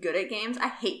like being good at games. I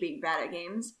hate being bad at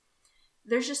games.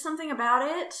 There's just something about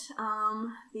it.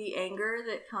 The anger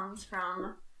that comes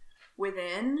from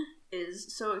within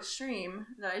is so extreme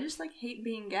that I just like hate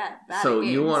being bad So at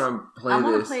games. you want to play I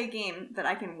want this to play a game that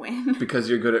I can win. because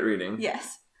you're good at reading.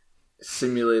 Yes.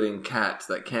 Simulating cats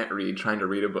that can't read, trying to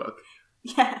read a book.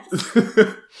 Yes.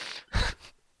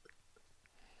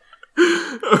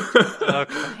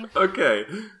 Okay.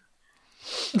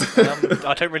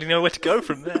 I don't really know where to go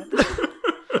from there.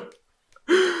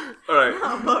 All right.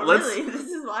 No, but really, this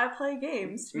is why I play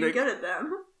games, to be Nick, good at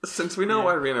them. Since we know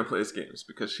why Rena plays games,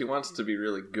 because she wants to be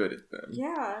really good at them.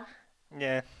 Yeah.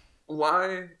 Yeah.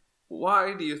 Why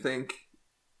do you think...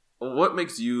 What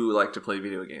makes you like to play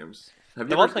video games? Have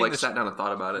you The one ever thing like that's- sat down and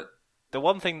thought about it? The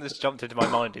one thing that's jumped into my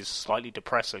mind is slightly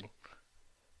depressing.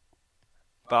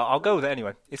 But I'll go with it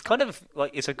anyway. It's kind of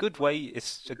like, it's a good way,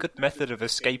 it's a good method of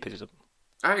escapism.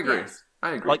 I agree. Yes.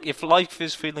 I agree. Like, if life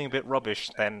is feeling a bit rubbish,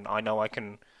 then I know I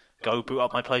can go boot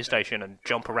up my PlayStation and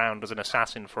jump around as an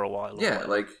assassin for a while. or yeah,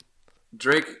 whatever. like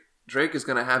Drake is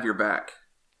gonna have your back.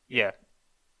 Yeah.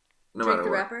 No Drake matter the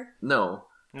what. rapper? No.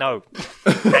 No.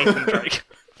 Nathan Drake.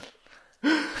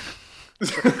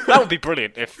 That would be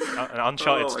brilliant if an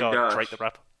Uncharted Oh my star gosh. Drake the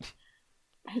rapper.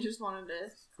 I just wanted to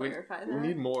clarify that. We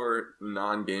need more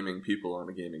non-gaming people on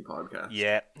a gaming podcast.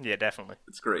 Yeah, definitely.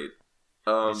 It's great.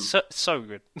 So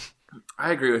good.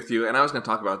 I agree with you, and I was going to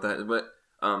talk about that, but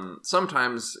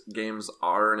sometimes games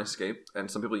are an escape, and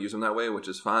some people use them that way, which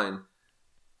is fine.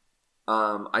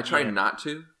 I try not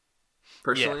to,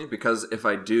 personally, because if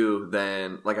I do,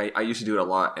 then like I used to do it a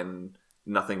lot, and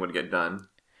nothing would get done.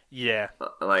 Yeah.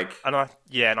 Like, And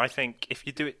I think if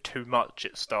you do it too much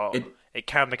at start, it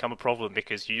can become a problem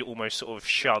because you almost sort of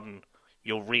shun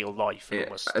your real life and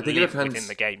almost I think live it depends within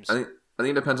the games. I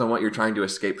think it depends on what you're trying to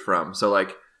escape from. So,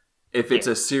 like, if it's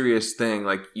a serious thing,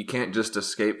 like you can't just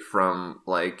escape from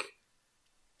like,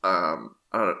 I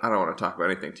don't want to talk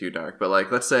about anything too dark, but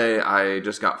like, let's say I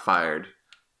just got fired.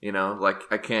 You know, like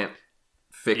I can't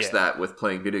fix that with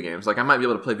playing video games. Like, I might be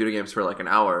able to play video games for like an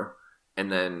hour and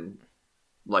then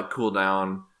like cool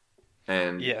down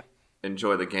and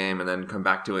enjoy the game and then come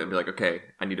back to it and be like, okay,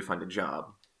 I need to find a job.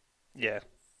 Yeah.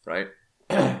 Right?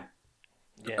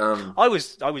 Yeah. I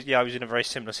was in a very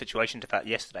similar situation to that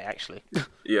yesterday, actually.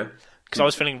 Yeah. Because I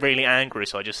was feeling really angry,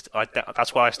 so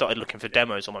that's why I started looking for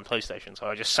demos on my PlayStation. So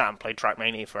I just sat and played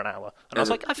Trackmania for an hour, and I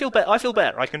was like, I feel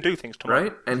better. I can do things tomorrow.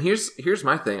 Right? And here's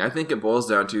my thing. I think it boils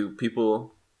down to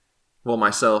people. Well,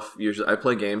 myself usually I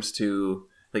play games to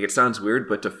like. It sounds weird,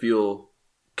 but to feel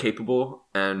capable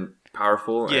and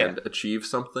powerful and achieve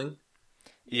something.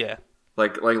 Yeah.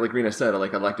 Like Rena said,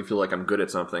 like I'd like to feel like I'm good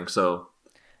at something. So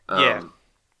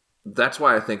that's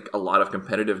why I think a lot of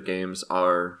competitive games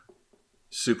are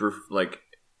super like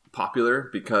popular,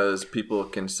 because people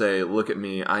can say, look at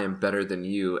me, I am better than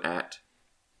you at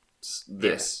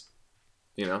this.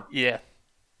 You know? Yeah.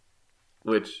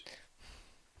 Which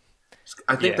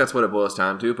I think that's what it boils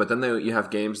down to. But then you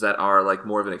have games that are like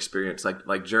more of an experience,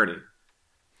 like Journey.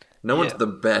 No one's the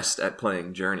best at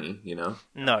playing Journey, you know?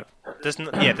 No. There's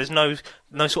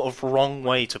no sort of wrong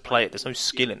way to play it. There's no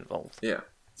skill involved. Yeah.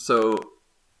 So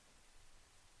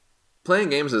playing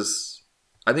games is,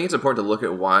 I think it's important to look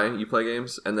at why you play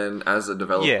games, and then as a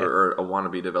developer or a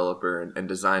wannabe developer and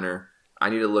designer,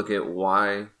 I need to look at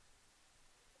why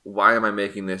am I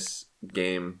making this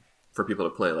game for people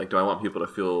to play? Like, do I want people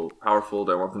to feel powerful?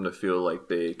 Do I want them to feel like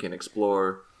they can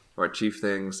explore or achieve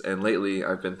things? And lately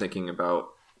I've been thinking about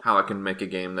how I can make a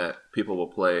game that people will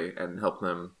play and help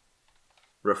them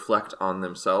reflect on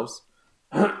themselves.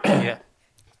 Yeah.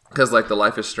 Because, like, the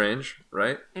Life is Strange,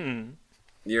 right? Mm.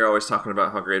 You're always talking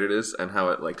about how great it is and how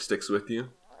it, like, sticks with you.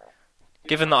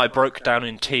 Given that I broke down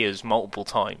in tears multiple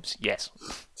times, yes.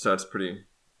 So it's pretty...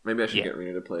 Maybe I should get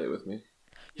Rena to play it with me.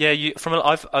 Yeah,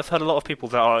 I've heard a lot of people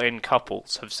that are in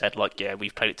couples have said, like, yeah,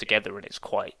 we've played it together and it's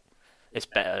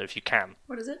better if you can.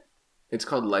 What is it? It's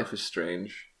called Life is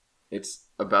Strange. It's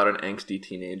about an angsty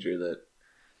teenager that...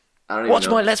 I don't even Watch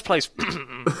know. my Let's Plays!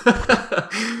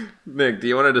 Nick, do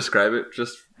you want to describe it?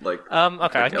 Just, like...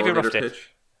 Okay, I can give you a rough elevator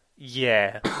pitch.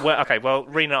 Yeah. Well,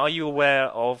 Rena, are you aware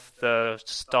of the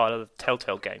style of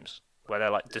Telltale games? Where they're,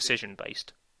 like,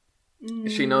 decision-based?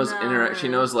 She knows she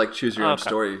knows like choose your own Okay.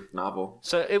 story novel.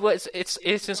 So it's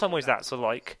in some ways that. So,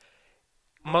 like,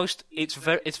 it's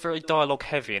very dialogue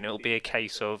heavy, and it'll be a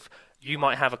case of you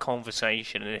might have a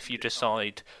conversation, and if you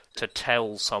decide to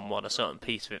tell someone a certain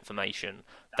piece of information,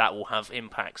 that will have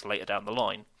impacts later down the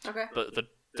line. Okay. But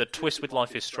the twist with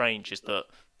Life is Strange is that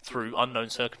through unknown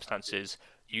circumstances,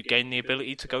 you gain the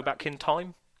ability to go back in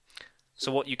time.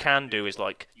 So what you can do is,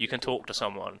 like, you can talk to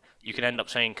someone, you can end up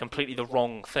saying completely the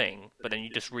wrong thing, but then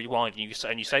you just rewind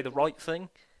and you say the right thing.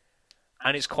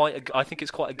 And I think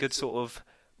it's quite a good sort of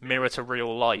mirror to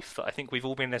real life. I think we've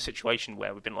all been in a situation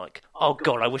where we've been like, oh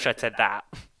god, I wish I'd said that.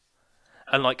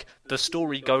 And like the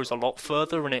story goes a lot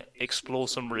further and it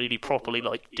explores some really properly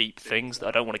like deep things that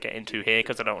I don't want to get into here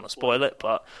because I don't want to spoil it.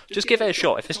 But just give it a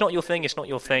shot. If it's not your thing, it's not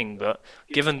your thing. But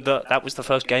given that that was the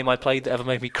first game I played that ever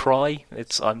made me cry,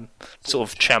 I'm sort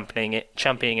of championing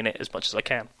it as much as I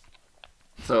can.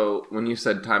 So when you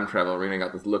said time travel, Rena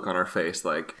got this look on her face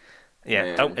like.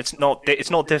 Yeah, man. it's not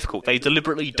difficult. They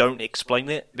deliberately don't explain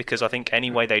it because I think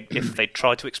anyway if they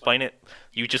tried to explain it,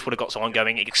 you just would have got someone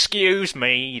going, "Excuse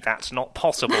me, that's not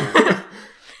possible.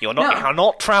 You're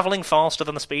not traveling faster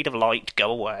than the speed of light. Go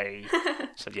away."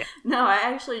 So yeah. No, I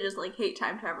actually just like hate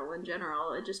time travel in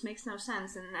general. It just makes no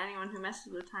sense, and anyone who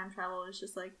messes with time travel is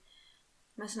just like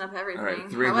messing up everything.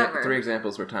 All right, three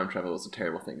examples where time travel is a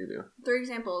terrible thing to do. 3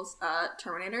 examples: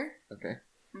 Terminator. Okay.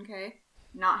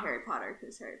 Not Harry Potter,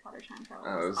 because Harry Potter time travel.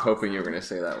 I was hoping you were going to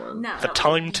say that one. No, the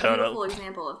time turner. Beautiful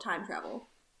example of time travel.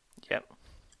 Yep.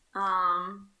 What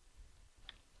am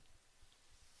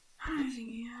I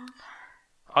thinking of?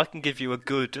 I can give you a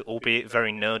good, albeit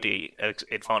very nerdy,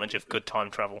 advantage of good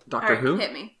time travel. Doctor Who?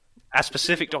 Hit me. A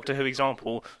specific Doctor Who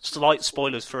example, slight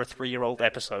spoilers for a 3-year-old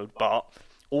episode, but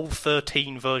all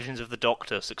 13 versions of the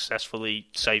Doctor successfully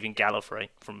saving Gallifrey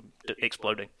from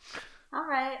exploding.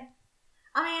 Alright.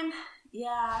 I mean,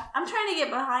 yeah, I'm trying to get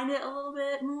behind it a little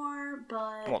bit more,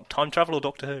 but... What, time travel or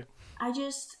Doctor Who? I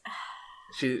just...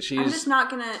 She's... I'm just not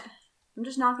gonna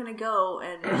go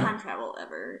and time travel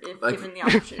ever, if given the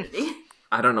opportunity.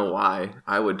 I don't know why.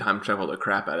 I would time travel the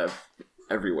crap out of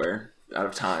everywhere, out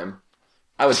of time.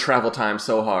 I would travel time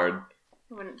so hard.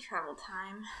 I wouldn't travel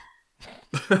time.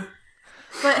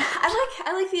 But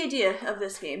I like the idea of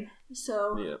this game.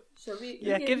 So give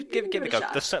it a go.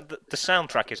 The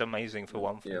soundtrack is amazing for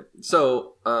one thing. Yeah.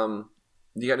 So,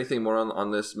 you got anything more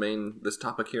on this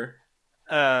topic here?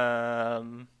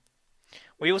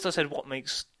 We also said what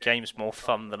makes games more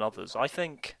fun than others. I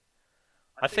think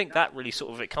that really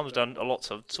it comes down a lot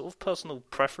to sort of personal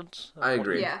preference. I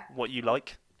agree. What you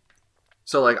like.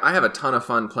 So, like, I have a ton of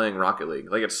fun playing Rocket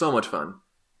League. Like, it's so much fun.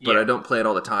 But I don't play it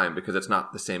all the time because it's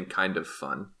not the same kind of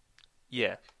fun.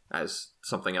 Yeah. As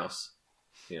something else,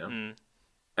 you know?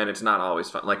 And it's not always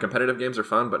fun. Like, competitive games are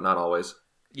fun, but not always.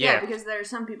 Yeah, because there are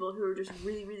some people who are just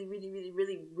really, really, really, really,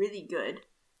 really, really good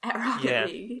at Rocket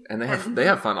League. And they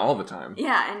have fun all the time.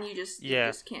 Yeah, and you just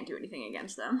can't do anything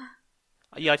against them.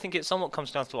 Yeah, I think it somewhat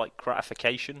comes down to, like,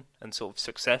 gratification and sort of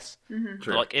success. Mm-hmm.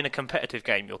 True. Like, in a competitive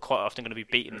game, you're quite often going to be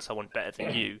beating someone better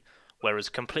than you, whereas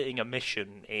completing a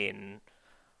mission in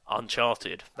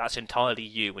Uncharted, that's entirely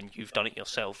you, and you've done it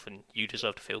yourself, and you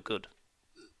deserve to feel good.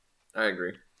 I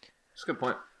agree. That's a good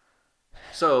point.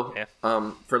 So,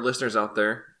 for listeners out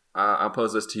there, I'll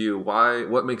pose this to you.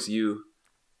 What makes you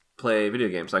play video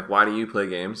games? Like, why do you play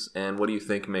games, and what do you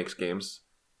think makes games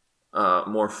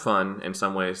more fun in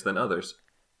some ways than others?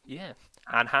 Yeah.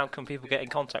 And how can people get in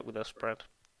contact with us, Brad?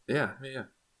 Yeah.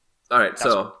 All right,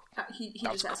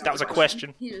 that was a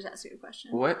question. He just asked you a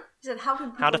question. What? He said, how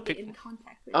can people get in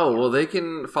contact with you? Oh, well, they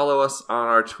can follow us on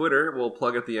our Twitter. We'll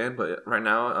plug at the end, but right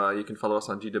now you can follow us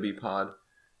on GW Pod.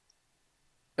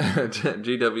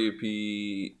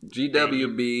 GWB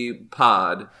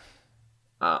Pod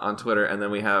on Twitter, and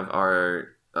then we have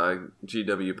our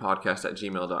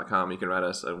gwpodcast@gmail.com. You can write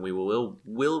us, and we will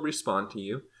respond to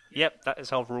you. Yep, that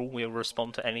is our rule. We'll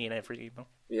respond to any and every email.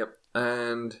 Yep,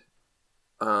 and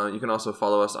you can also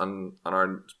follow us on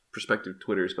our respective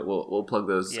Twitters, but we'll plug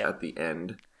those at the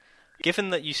end.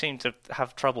 Given that you seem to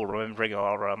have trouble remembering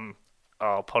our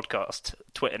podcast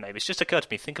Twitter name, it's just occurred to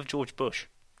me, think of George Bush.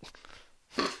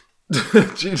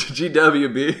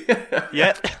 GWB.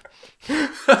 Yep.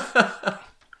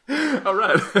 All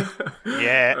right.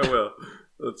 Yeah. I will.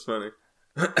 That's funny.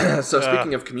 So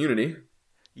speaking of community,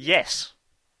 yes,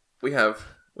 we have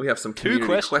some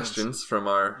community questions from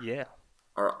our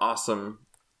awesome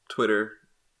Twitter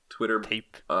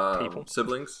people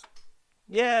siblings.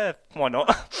 Yeah, why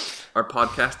not? Our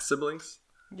podcast siblings.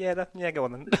 Yeah, go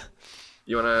on then.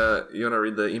 You wanna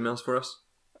read the emails for us?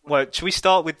 Well, should we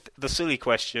start with the silly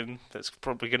question that's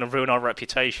probably going to ruin our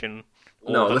reputation,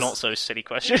 or the not so silly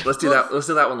question? Let's do that. Let's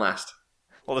do that one last.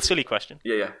 Or the silly question.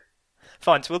 Yeah.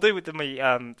 Fine. So we'll do with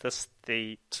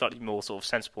the slightly more sort of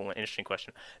sensible and interesting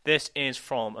question. This is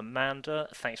from Amanda.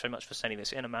 Thanks very much for sending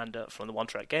this in, Amanda, from the One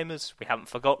Track Gamers. We haven't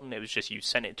forgotten. It was just you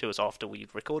sent it to us after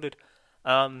we'd recorded.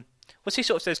 Well, she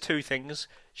sort of says two things.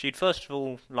 She'd first of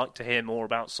all like to hear more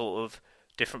about sort of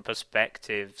different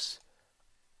perspectives,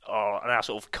 and our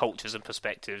sort of cultures and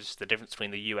perspectives, the difference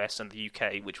between the US and the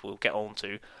UK, which we'll get on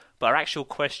to. But our actual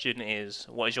question is,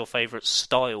 what is your favourite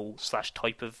style /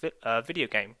 type of video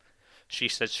game? She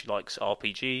says she likes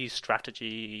RPGs,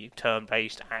 strategy,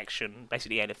 turn-based, action,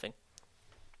 basically anything.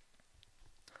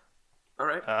 All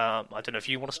right. I don't know if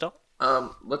you want to start.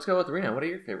 Let's go with Rena. What are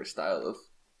your favorite style of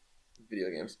video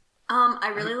games?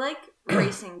 I really like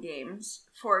racing games.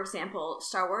 For example,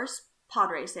 Star Wars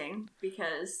pod racing,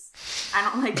 because I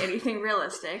don't like anything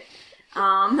realistic.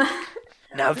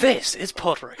 Now this is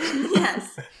pod racing.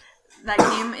 Yes, that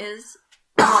game is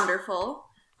wonderful.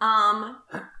 I've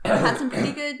had some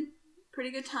pretty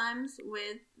good times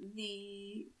with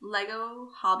the Lego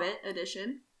Hobbit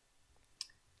edition.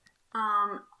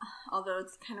 Although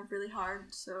it's kind of really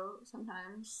hard, so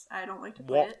sometimes I don't like to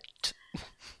play it.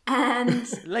 And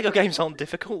Lego games aren't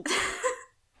difficult.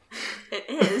 it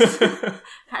is,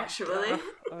 actually.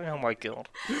 Oh my god.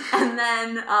 And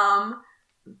then,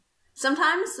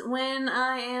 sometimes when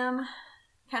I am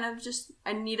kind of just,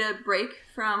 I need a break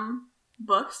from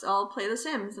books, I'll play The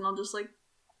Sims, and I'll just, like,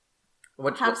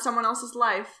 have someone else's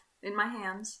life in my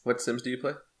hands. What Sims do you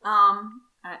play? I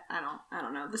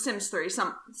don't know. The Sims 3,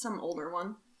 some older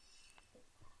one.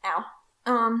 Ow.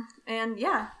 And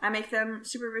yeah, I make them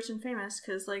super rich and famous,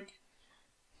 because, like,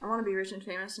 I want to be rich and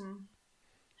famous and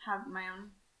have my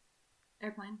own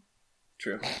airplane.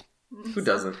 True. Who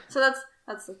doesn't? So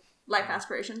that's the life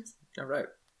aspirations. All right.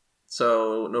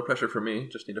 So no pressure for me.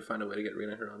 Just need to find a way to get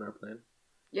Rena her on our plane.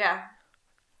 Yeah.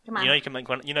 Come on. You know you can make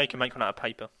one out of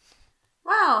paper.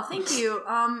 Wow, thank you.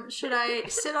 Should I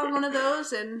sit on one of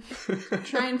those and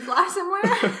try and fly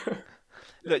somewhere?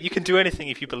 Look, you can do anything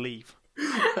if you believe.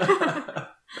 I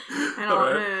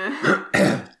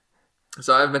don't.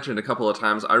 So I've mentioned a couple of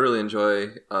times, I really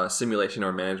enjoy simulation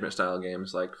or management style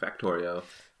games like Factorio,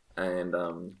 and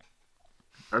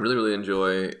I really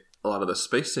enjoy a lot of the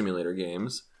space simulator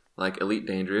games like Elite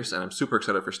Dangerous, and I'm super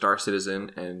excited for Star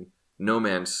Citizen and No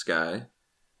Man's Sky,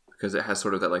 because it has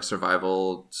sort of that like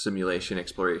survival simulation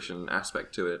exploration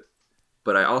aspect to it.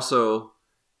 But I also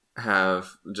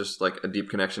have just like a deep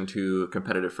connection to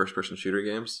competitive first-person shooter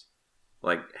games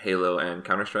like Halo and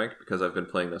Counter-Strike, because I've been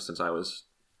playing those since I was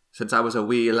a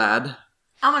wee lad.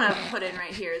 I'm gonna put in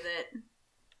right here that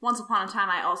once upon a time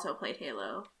I also played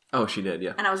Halo. Oh, she did,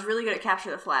 yeah. And I was really good at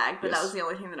Capture the Flag, but Yes. That was the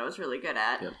only thing that I was really good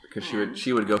at. Yeah, because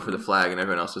she would go for the flag and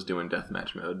everyone else was doing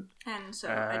deathmatch mode. And so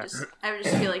I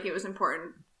just feel like it was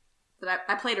important that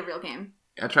I played a real game.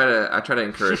 I try to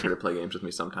encourage her to play games with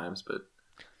me sometimes, but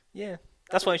Yeah,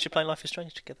 that's why you should play Life is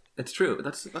Strange together. it's true.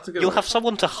 That's a good You'll one. have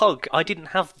someone to hug. I didn't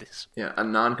have this. Yeah, a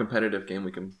non-competitive game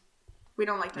we can. We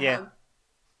don't like to Yeah. hug.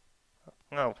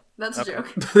 Oh. That's a Okay.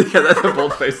 joke. Yeah, that's a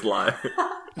bold-faced lie.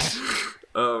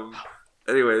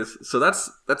 Anyways, so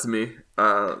that's me.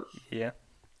 Yeah.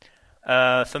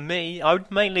 For me, I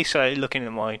would mainly say, looking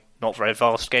at my not very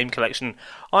vast game collection,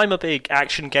 I'm a big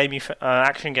action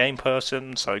game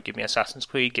person. So give me Assassin's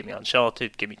Creed, give me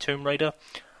Uncharted, give me Tomb Raider.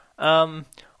 I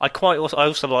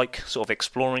also like sort of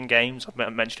exploring games.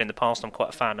 I've mentioned in the past I'm quite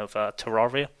a fan of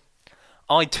Terraria.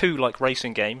 I too like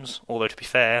racing games, although to be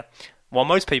fair, while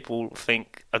most people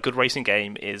think a good racing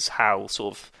game is how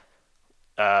sort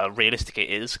of realistic it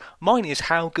is, mine is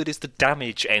how good is the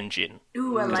damage engine.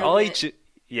 Ooh, I like it.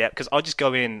 Yeah, because I just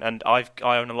go in and I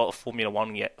own a lot of Formula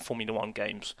One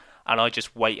games, and I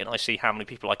just wait and I see how many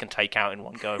people I can take out in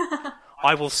one go.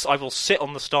 I will sit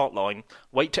on the start line,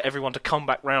 wait for everyone to come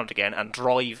back round again, and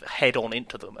drive head on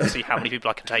into them and see how many people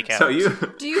I can take out. So you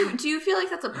Do you feel like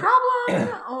that's a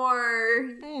problem or?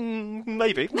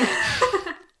 Maybe.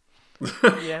 Yeah,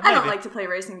 maybe. I don't like to play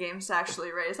racing games to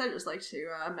actually race. I just like to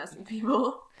mess with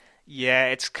people. Yeah,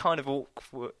 it's kind of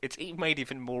awkward. It's made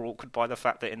even more awkward by the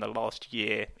fact that in the last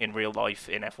year, in real life,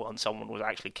 in F1, someone was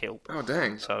actually killed. Oh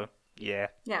dang! So yeah.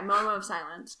 Yeah, moment of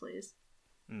silence, please.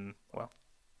 Well.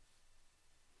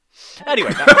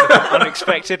 Anyway, that's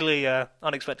unexpectedly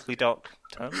dark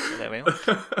turn. There we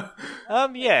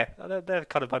are. Yeah, they're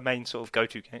kind of my main sort of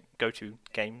go-to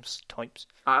games types.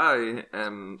 I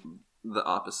am the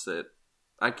opposite.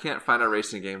 I can't find a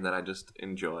racing game that I just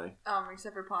enjoy.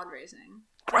 Except for pod racing.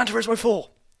 Gran Turismo 4.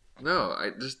 No,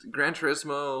 I just Gran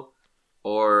Turismo,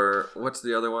 or what's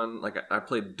the other one? Like I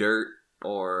played Dirt,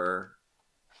 or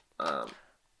what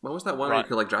was that one where you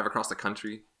could like drive across the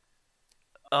country?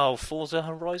 Oh, Forza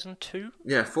Horizon 2?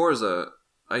 Yeah, Forza.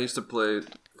 I used to play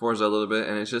Forza a little bit,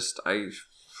 and it's just I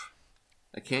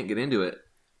can't get into it.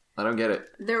 I don't get it.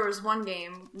 There was one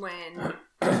game when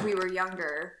we were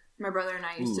younger. My brother and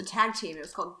I used to tag team. It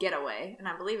was called Getaway, and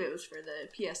I believe it was for the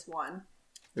PS1.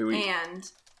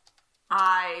 And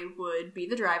I would be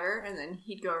the driver, and then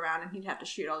he'd go around and he'd have to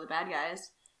shoot all the bad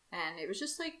guys. And it was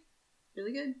just, like,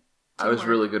 really good. I was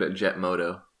really good at Jet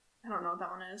Moto. I don't know what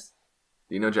that one is.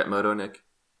 Do you know Jet Moto, Nick?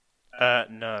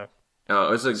 No.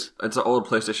 Oh, it's an old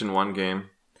PlayStation 1 game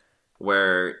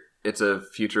where it's a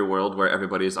future world where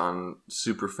everybody's on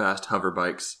super fast hover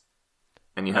bikes,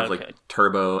 and you have like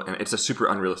turbo, and it's a super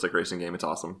unrealistic racing game. It's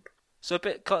awesome. So a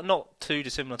bit not too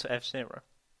dissimilar to F-Zero.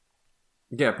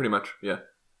 Yeah, pretty much. Yeah,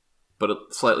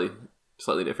 but slightly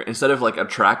different. Instead of like a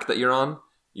track that you're on,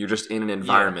 you're just in an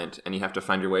environment, and you have to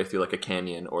find your way through like a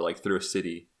canyon or like through a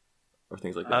city or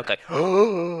things like that. Okay.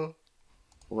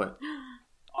 What?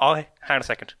 Hang on a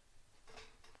second.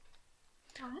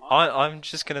 I'm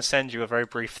just going to send you a very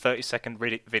brief 30-second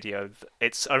video.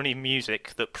 It's only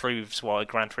music that proves why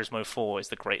Gran Turismo 4 is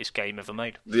the greatest game ever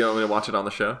made. Do you want me to watch it on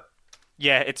the show?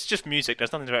 Yeah, it's just music.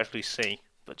 There's nothing to actually see.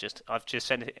 But I've just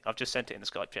sent it in the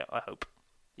Skype chat. I hope.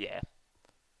 Yeah.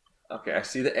 Okay, I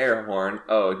see the air horn.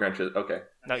 Oh, Gran Turismo. Okay.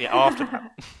 No, yeah, after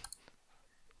that.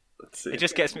 Let's see. It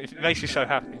just it makes me so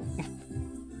happy.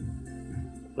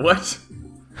 What?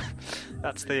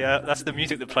 That's the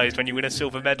music that plays when you win a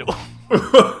silver medal.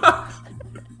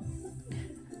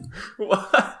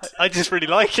 What? I just really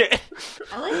like it.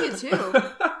 I like it too.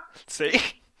 See?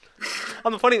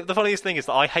 And the funniest thing is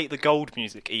that I hate the gold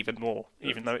music even more,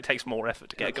 even though it takes more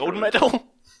effort to get a gold medal.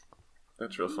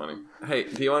 That's real funny. Hey,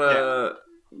 do you want to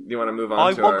move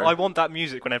on I want that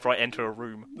music whenever I enter a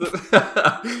room.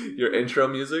 Your intro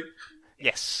music?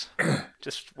 Yes.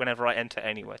 Just whenever I enter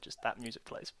anywhere, just that music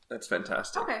plays. That's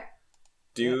fantastic. Okay.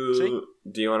 Do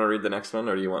you want to read the next one,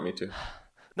 or do you want me to?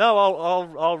 No,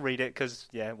 I'll read it because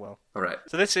well. All right.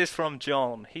 So this is from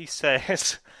John. He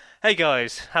says, "Hey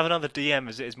guys, have another DM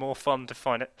as it is more fun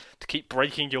to keep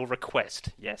breaking your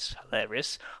request. Yes,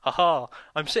 hilarious. Haha.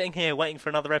 I'm sitting here waiting for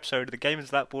another episode of the Gamers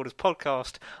Without Borders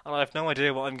podcast, and I have no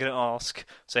idea what I'm going to ask.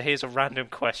 So here's a random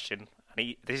question.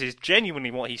 And this is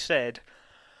genuinely what he said."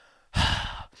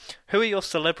 Who are your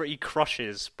celebrity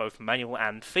crushes, both male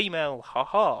and female?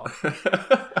 Haha.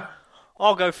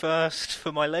 I'll go first.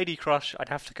 For my lady crush, I'd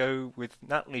have to go with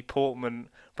Natalie Portman,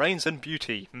 brains and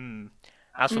beauty.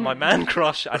 As for my man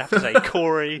crush, I'd have to say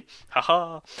Corey.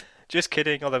 Haha. Just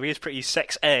kidding, although he is pretty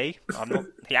sex-A.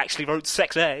 He actually wrote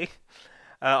sex-A.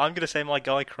 I'm going to say my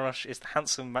guy crush is the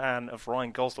handsome man of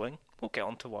Ryan Gosling. We'll get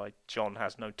on to why John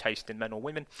has no taste in men or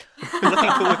women.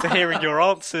 Looking forward to hearing your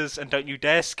answers, and don't you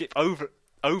dare skip over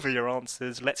your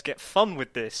answers. Let's get fun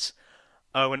with this.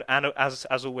 Oh, and as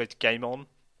always, game on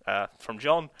from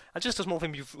John. And just a small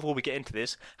thing before we get into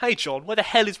this. Hey, John, where the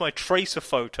hell is my Tracer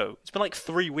photo? It's been like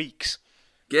 3 weeks.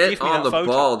 Get on the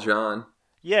ball, John.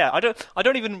 Yeah, I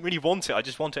don't even really want it. I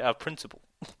just want it out of principle.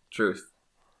 Truth.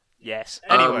 Yes.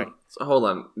 Anyway. So hold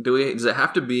on. Does it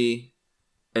have to be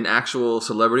an actual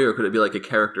celebrity, or could it be like a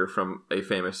character from a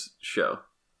famous show?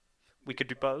 We could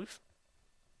do both.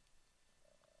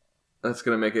 That's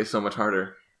going to make it so much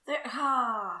harder.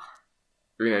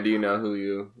 Rena, do you know who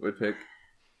you would pick?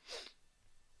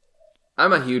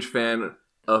 I'm a huge fan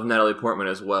of Natalie Portman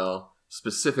as well.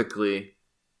 Specifically,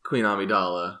 Queen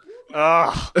Amidala.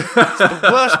 Ugh. It's the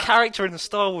worst character in the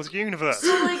Star Wars universe.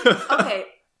 So, okay,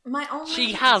 my only...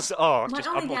 only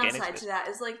downside to that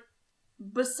is,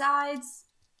 besides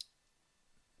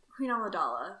Queen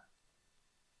Amidala,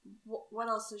 what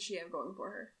else does she have going for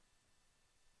her?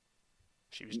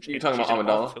 You're talking about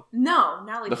Amidala? No,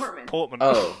 Natalie Portman. Portman.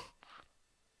 Oh.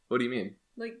 What do you mean?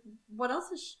 What else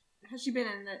has she been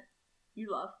in that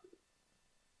you love?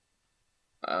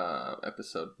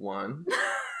 Episode 1.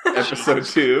 Episode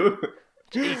 2.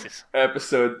 Jesus.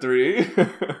 Episode 3.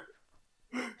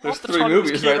 There's 3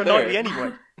 movies right there. Knightley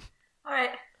anyway. Alright.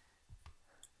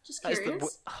 Just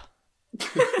curious.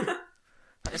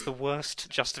 That is the worst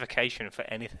justification for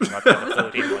anything I've ever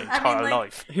heard in my entire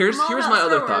life. Here's my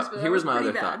other thought. Here's my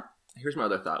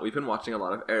other thought. We've been watching a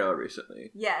lot of Arrow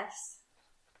recently. Yes.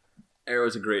 Arrow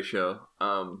is a great show.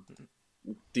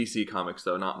 DC Comics,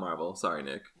 though, not Marvel. Sorry,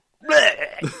 Nick.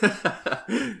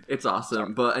 It's awesome.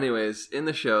 Sorry. But anyways, in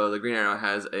the show, the Green Arrow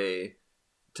has a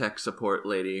tech support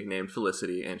lady named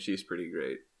Felicity, and she's pretty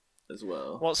great as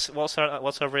well. What's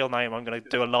her real name? I'm going to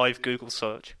do a live Google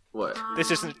search. What?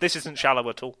 This isn't shallow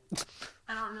at all.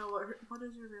 I don't know what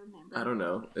is her real name. I don't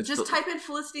know. Just type in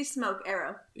Felicity Smoke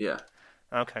Arrow. Yeah.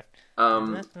 Okay.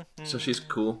 So she's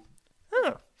cool.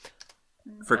 Oh.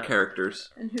 For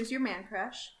characters. And who's your man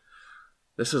crush?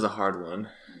 This is a hard one.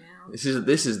 Yeah.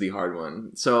 This is the hard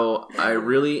one. So I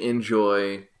really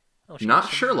enjoy not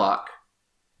Sherlock.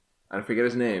 I forget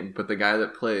his name, but the guy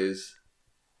that plays.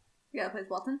 Yeah, plays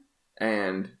Walton.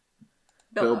 And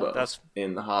Bilbo. That's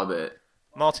in The Hobbit.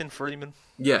 Martin Freeman.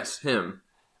 Yes, him.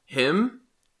 Him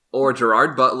or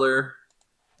Gerard Butler.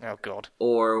 Oh God.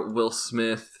 Or Will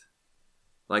Smith.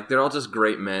 They're all just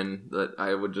great men that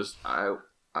I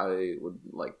I would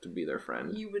like to be their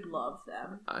friend. You would love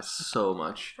them. So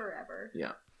much. Forever.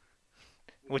 Yeah.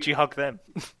 Would you hug them?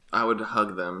 I would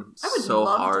hug them I would so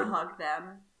love hard. to hug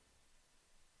them.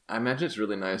 I imagine it's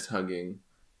really nice hugging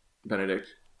Benedict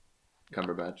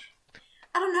Cumberbatch.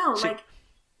 I don't know, See- like...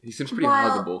 He seems pretty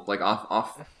Well- huggable. Like,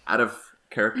 off out of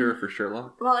character for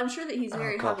Sherlock. Well, I'm sure that he's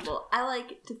very God. huggable. I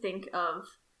like to think of,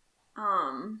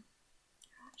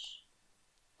 gosh,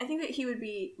 I think that he would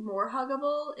be more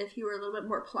huggable if he were a little bit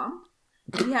more plump.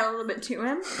 If he had a little bit to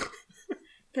him.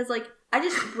 Because, like, I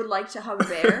just would like to hug a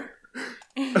bear.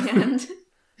 And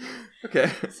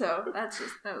Okay. so those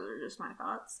are just my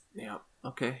thoughts. Yeah.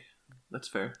 Okay. That's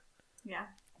fair. Yeah.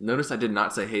 Notice I did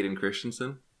not say Hayden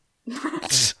Christensen.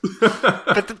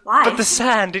 Why? But the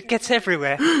sand, it gets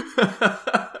everywhere.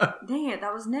 Dang it,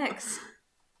 that was Nyx.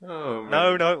 Oh, man.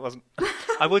 No, it wasn't.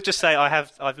 I would just say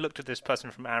I've looked at this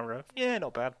person from Arrow. Yeah,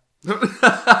 not bad.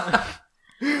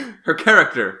 Her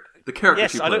character. The character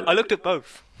Yes, she I played. looked at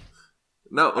both.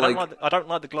 No, I don't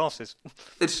like the glasses.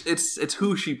 it's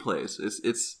who she plays.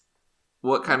 It's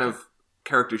what kind of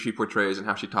character she portrays and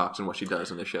how she talks and what she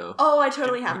does in the show. Oh, I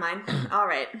totally have mine. All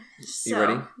right. So, You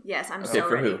ready? Yes, I'm Okay, so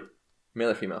for ready. who? Male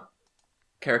or female?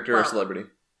 Character or Well- celebrity?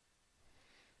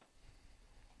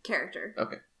 Character.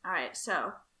 Okay. All right,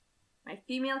 so my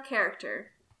female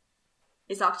character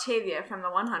is Octavia from the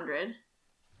 100.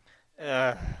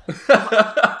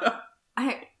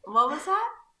 What was that?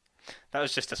 That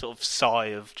was just a sort of sigh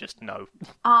of just no.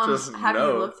 Just Have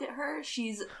no. you looked at her?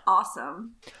 She's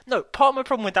awesome. No, part of my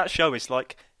problem with that show is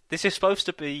like this is supposed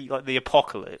to be like the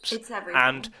apocalypse, It's everything.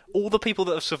 and all the people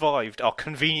that have survived are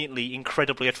conveniently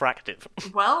incredibly attractive.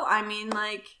 Well, I mean,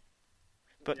 like,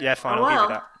 But yeah, fine, Oh, I'll give well.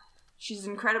 you that. she's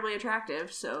incredibly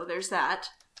attractive, so there's that.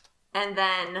 And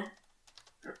then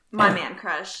my man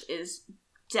crush is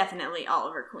definitely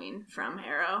Oliver Queen from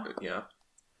Arrow. Yeah.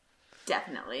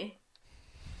 Definitely.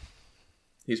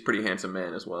 He's a pretty handsome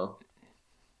man as well.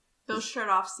 Those shirt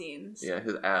off scenes. Yeah,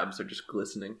 his abs are just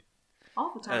glistening.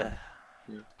 All the time.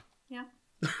 Yeah.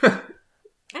 How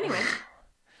Anyway.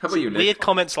 about you, Nick? Weird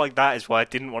comments like that is why I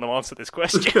didn't want to answer this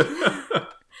question.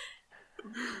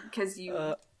 Because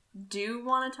you do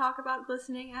want to talk about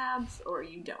glistening abs, or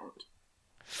you don't?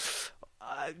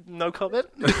 No comment.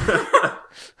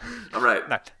 All right.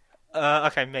 No.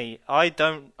 Okay, me. I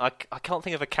can't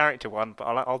think of a character one, but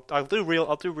I'll do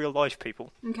real life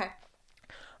people. Okay.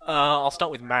 I'll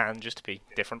start with man, just to be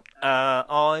different.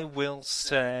 I will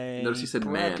say. Notice you said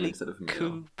man Bradley instead of male.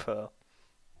 Cooper.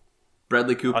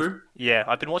 Bradley Cooper? Yeah,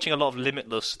 I've been watching a lot of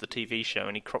Limitless, the TV show,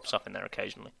 and he crops up in there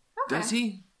occasionally. Okay. Does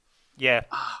he? Yeah,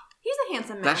 He's a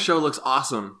handsome man. That show looks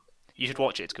awesome. you should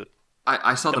watch it. It's good.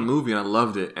 I saw the movie and I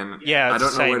loved it, and Yeah, I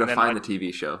don't know same, where to then find I- the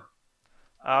TV show.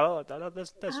 Oh,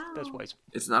 there's ways.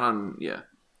 It's not on. Yeah.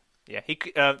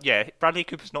 Yeah, Bradley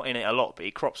Cooper's not in it a lot, but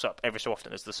he crops up every so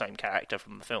often as the same character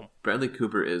from the film. Bradley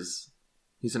Cooper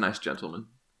he's a nice gentleman.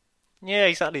 Yeah,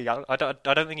 exactly. I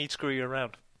don't think he'd screw you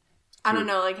around. I don't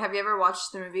know, like, have you ever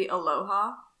watched the movie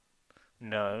Aloha?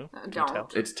 No, can you Don't. tell?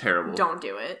 It's terrible. Don't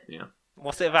do it. Yeah.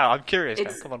 What's it about? I'm curious. Now.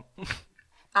 It's- Come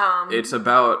on. It's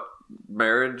about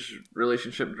marriage,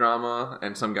 relationship drama,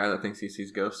 and some guy that thinks he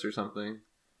sees ghosts or something.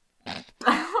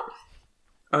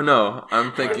 Oh no, I'm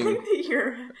I thinking. think that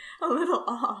you're a little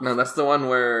off. No, that's the one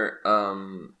where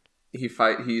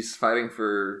he's fighting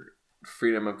for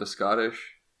freedom of the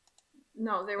Scottish,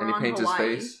 No, they were and he on paints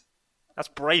Hawaii. his face. That's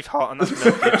Braveheart, and that's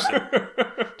Mel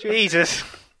Gibson. Jesus.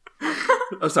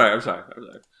 I'm sorry.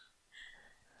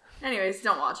 Anyways,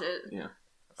 don't watch it. Yeah.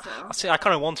 So I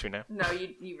kind of want to now. no,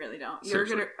 you really don't. You're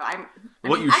Seriously. gonna.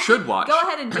 What you actually, should watch- Go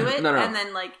ahead and do it, No. and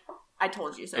then like I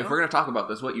told you so. If we're gonna talk about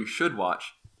this, what you should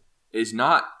watch is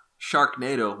not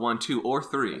Sharknado 1, 2, or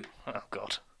 3, Oh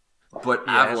God. but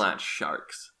Yes. Avalanche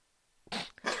Sharks.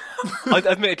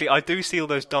 Admittedly, I do see all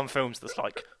those dumb films that's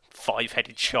like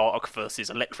five-headed shark versus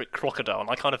electric crocodile, and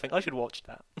I kind of think I should watch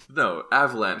that. No,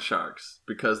 Avalanche Sharks,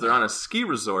 because they're on a ski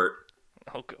resort.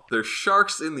 Oh God. They're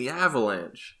sharks in the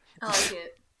avalanche. I like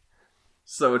it.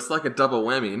 So it's like a double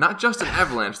whammy. Not just an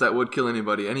avalanche that would kill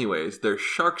anybody anyways. There's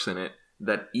sharks in it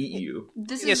that eat you.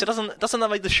 This Yeah, is so doesn't that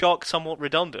make the shark somewhat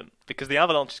redundant? Because the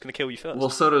avalanche is going to kill you first. Well,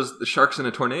 so does the sharks in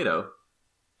a tornado.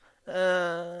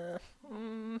 I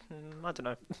don't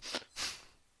know.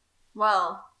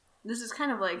 well. This is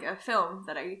kind of like a film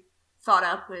that I thought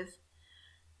up with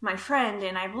my friend,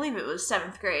 and I believe it was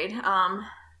 7th grade.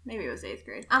 Maybe it was 8th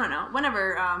grade. I don't know.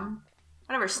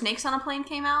 Whenever Snakes on a Plane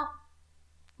came out,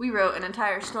 we wrote an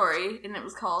entire story, and it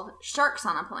was called Sharks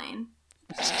on a Plane.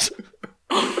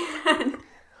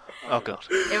 Oh God.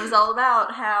 It was all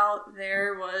about how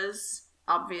there was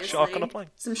obviously Shark on a plane.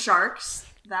 some sharks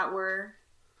that were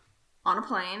on a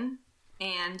plane,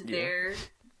 and their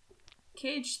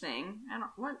cage thing. I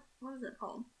don't what is it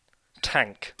called?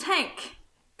 Tank.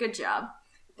 Good job.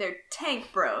 Their tank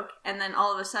broke, and then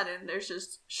all of a sudden, there's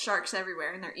just sharks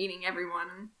everywhere, and they're eating everyone.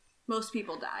 And most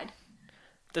people died.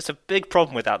 There's a big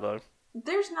problem with that, though.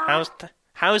 There's not.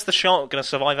 How is the shark going to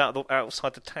survive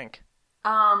outside the tank?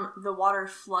 The water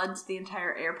floods the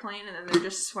entire airplane, and then they're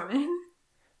just swimming.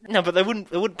 No, but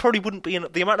probably wouldn't be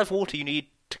the amount of water you need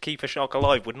to keep a shark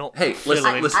alive would not fill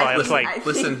an entire plane.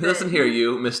 Listen here,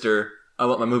 you Mr. I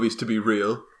want my movies to be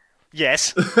real.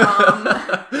 Yes.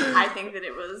 I think that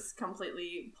it was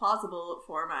completely plausible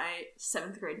for my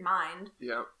 7th grade mind.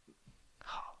 Yeah.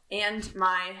 And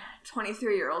my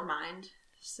 23-year-old mind.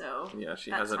 So yeah,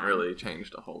 she hasn't really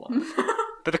changed a whole lot.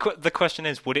 But the question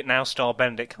is, would it now star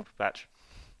Benedict Cumberbatch?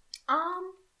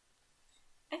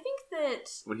 I think that...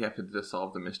 Would he have to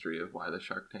solve the mystery of why the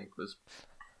Shark Tank was...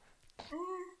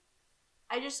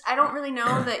 I don't really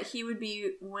know that he would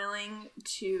be willing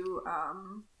to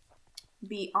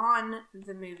be on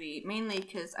the movie, mainly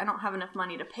because I don't have enough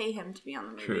money to pay him to be on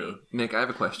the movie. True. Nick, I have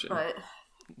a question. But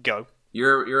Go.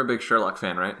 You're a big Sherlock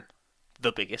fan, right?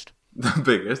 The biggest. The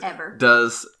biggest. Ever.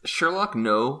 Does Sherlock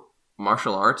know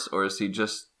martial arts, or is he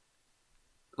just...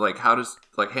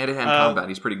 hand-to-hand combat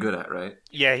he's pretty good at, right?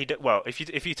 Yeah, he well, if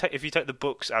you take the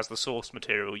books as the source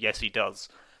material, yes, he does.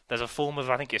 There's a form of,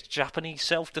 I think it's Japanese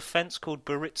self-defense called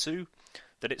Buritsu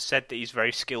that it's said that he's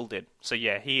very skilled in. So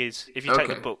yeah, he is. If you take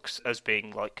the books as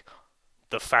being like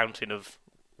the fountain of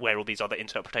where all these other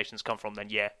interpretations come from, then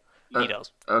yeah, he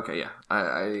does. Okay, yeah.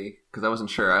 Because I wasn't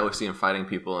sure. I always see him fighting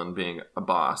people and being a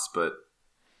boss, but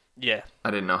yeah, I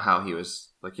didn't know how he was.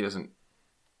 He doesn't.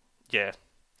 Yeah.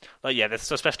 Yeah, that's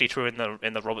especially true in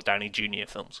the Robert Downey Jr.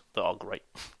 films that are great.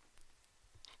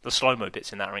 The slow-mo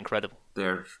bits in that are incredible.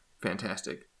 They're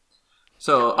fantastic.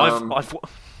 So,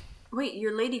 Wait,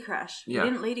 your lady crush. Yeah.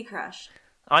 You didn't lady crush.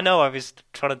 I know, I was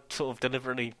trying to sort of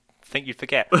deliberately think you'd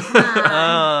forget.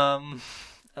 I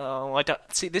don't...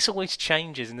 See, this always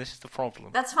changes, and this is the problem.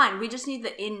 That's fine, we just need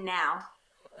the in now.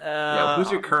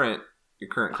 who's your current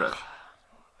crush?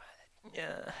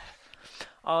 Yeah...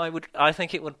 I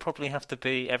think it would probably have to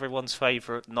be everyone's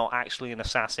favourite, not actually an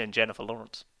assassin, Jennifer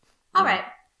Lawrence. Alright.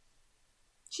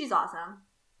 She's awesome.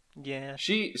 Yeah.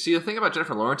 See, the thing about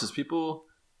Jennifer Lawrence is people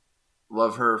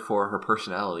love her for her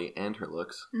personality and her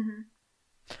looks. Mm-hmm.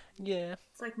 Yeah.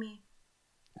 It's like me.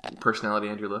 Personality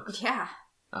and your looks? Yeah.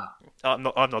 Oh. I'm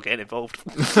not getting involved.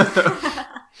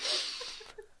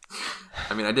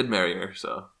 I mean, I did marry her,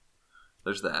 so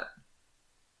there's that.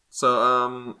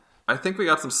 So, I think we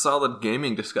got some solid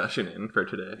gaming discussion in for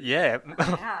today. Yeah.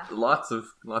 Yeah. Lots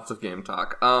of game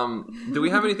talk. Do we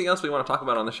have anything else we want to talk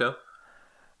about on the show?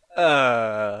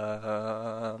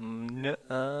 No,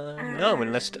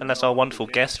 unless our wonderful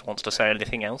guest wants to say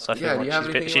anything else. I feel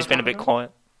like she's been a bit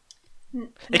quiet.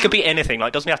 It could be anything.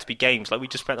 It doesn't have to be games. We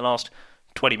just spent the last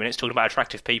 20 minutes talking about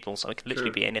attractive people, so it could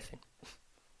literally be anything.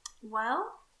 Well,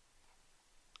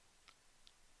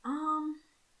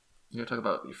 You want to talk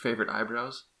about your favorite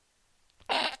eyebrows?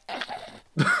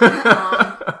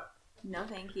 no,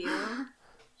 thank you.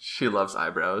 She loves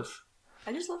eyebrows.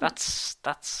 I just love That's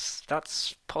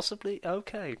possibly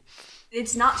okay.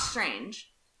 It's not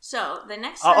strange. So the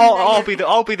next time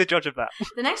I'll be the judge of that.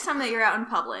 The next time that you're out in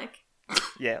public,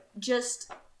 Yeah. just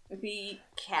be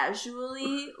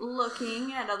casually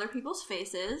looking at other people's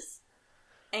faces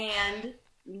and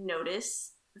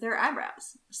notice their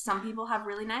eyebrows. Some people have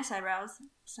really nice eyebrows.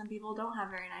 Some people don't have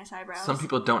very nice eyebrows. Some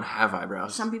people don't have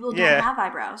eyebrows. Some people don't have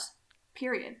eyebrows.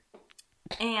 Period.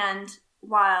 And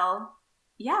while,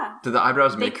 yeah, Do the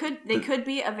eyebrows they could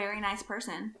be a very nice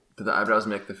person. Do the eyebrows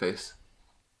make the face?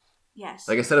 Yes.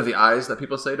 Instead of the eyes that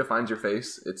people say defines your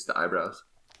face, it's the eyebrows.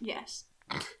 Yes.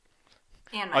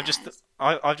 And my eyes.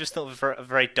 I've just thought of a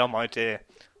very dumb idea.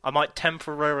 I might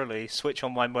temporarily switch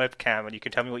on my webcam, and you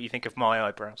can tell me what you think of my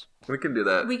eyebrows. We can do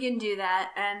that. We can do that,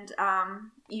 and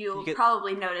you'll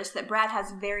probably notice that Brad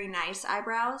has very nice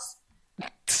eyebrows.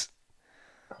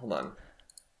 Hold on.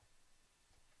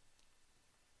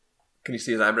 Can you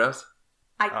see his eyebrows?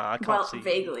 I can't see.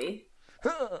 Vaguely.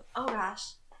 Oh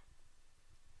gosh.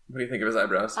 What do you think of his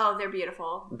eyebrows? Oh, they're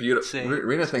beautiful. Beautiful.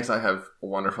 Rena thinks I have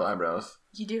wonderful eyebrows.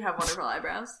 You do have wonderful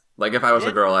eyebrows. If I was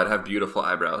a girl, I'd have beautiful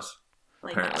eyebrows.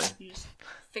 Apparently. You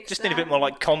just need a bit more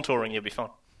contouring, you'll be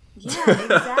fine. Yeah,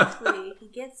 exactly. He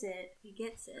gets it.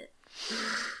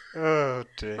 Oh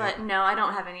dear. But no, I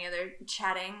don't have any other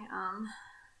chatting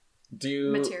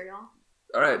material.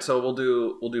 All right, so we'll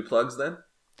do plugs then.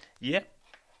 Yeah.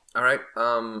 All right,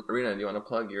 Arena, do you want to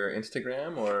plug your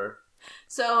Instagram or?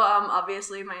 So,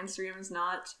 obviously my Instagram is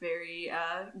not very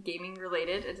gaming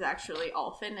related. It's actually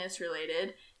all fitness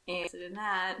related. And other than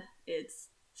that, it's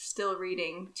still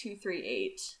reading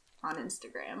 238 on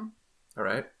Instagram. All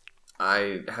right.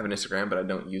 I have an Instagram, but I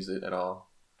don't use it at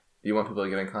all. Do you want people to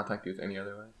get in contact with you any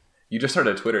other way? You just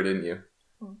started Twitter, didn't you?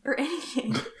 Or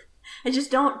anything. I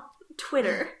just don't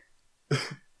Twitter.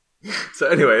 So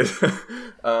anyways,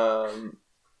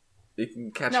 you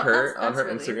can catch her on her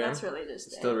Instagram. That's really just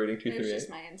it. Still reading 238. It's just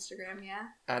my Instagram, yeah.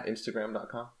 At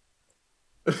Instagram.com.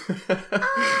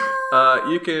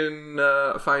 You can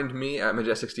find me at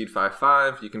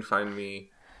Majestic55. You can find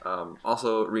me,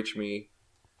 also reach me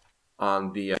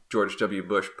on the George W.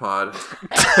 Bush pod.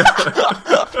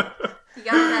 You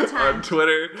got it that time. On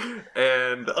Twitter.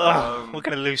 And we're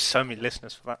going to lose so many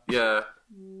listeners for that. Yeah.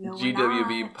 No,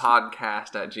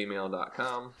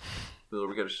 GWBpodcast@gmail.com.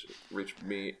 We're going to reach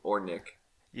me or Nick.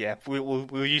 Yeah,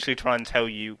 we'll usually try and tell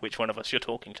you which one of us you're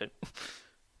talking to.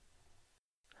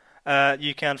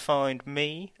 You can find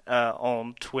me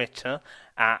on Twitter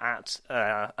at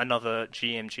another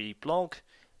GMG blog.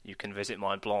 You can visit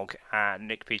my blog at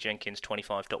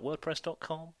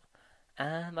nickpjenkins25.wordpress.com.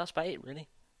 And that's about it, really.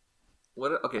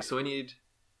 Okay, so we need...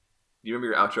 Do you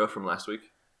remember your outro from last week?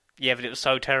 Yeah, but it was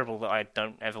so terrible that I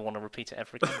don't ever want to repeat it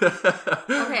ever again.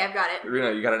 Okay, I've got it.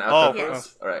 Rena, you got an outro yes. for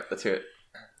us? Alright, let's hear it.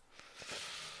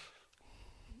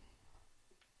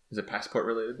 Is it passport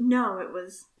related? No, it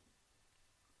was...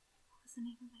 What's the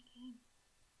name of my game?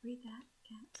 Read that,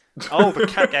 cat. Oh, the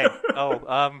cat game.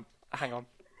 Oh, hang on.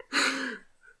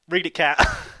 Read it, cat.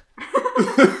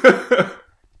 I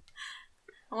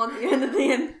want the end of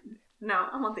the end. No,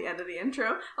 I want the end of the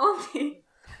intro. I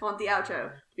want the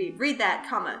outro to be read that,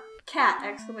 comma, cat,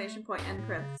 exclamation point, end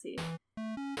parentheses.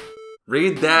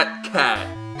 Read that, cat.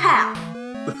 Pow!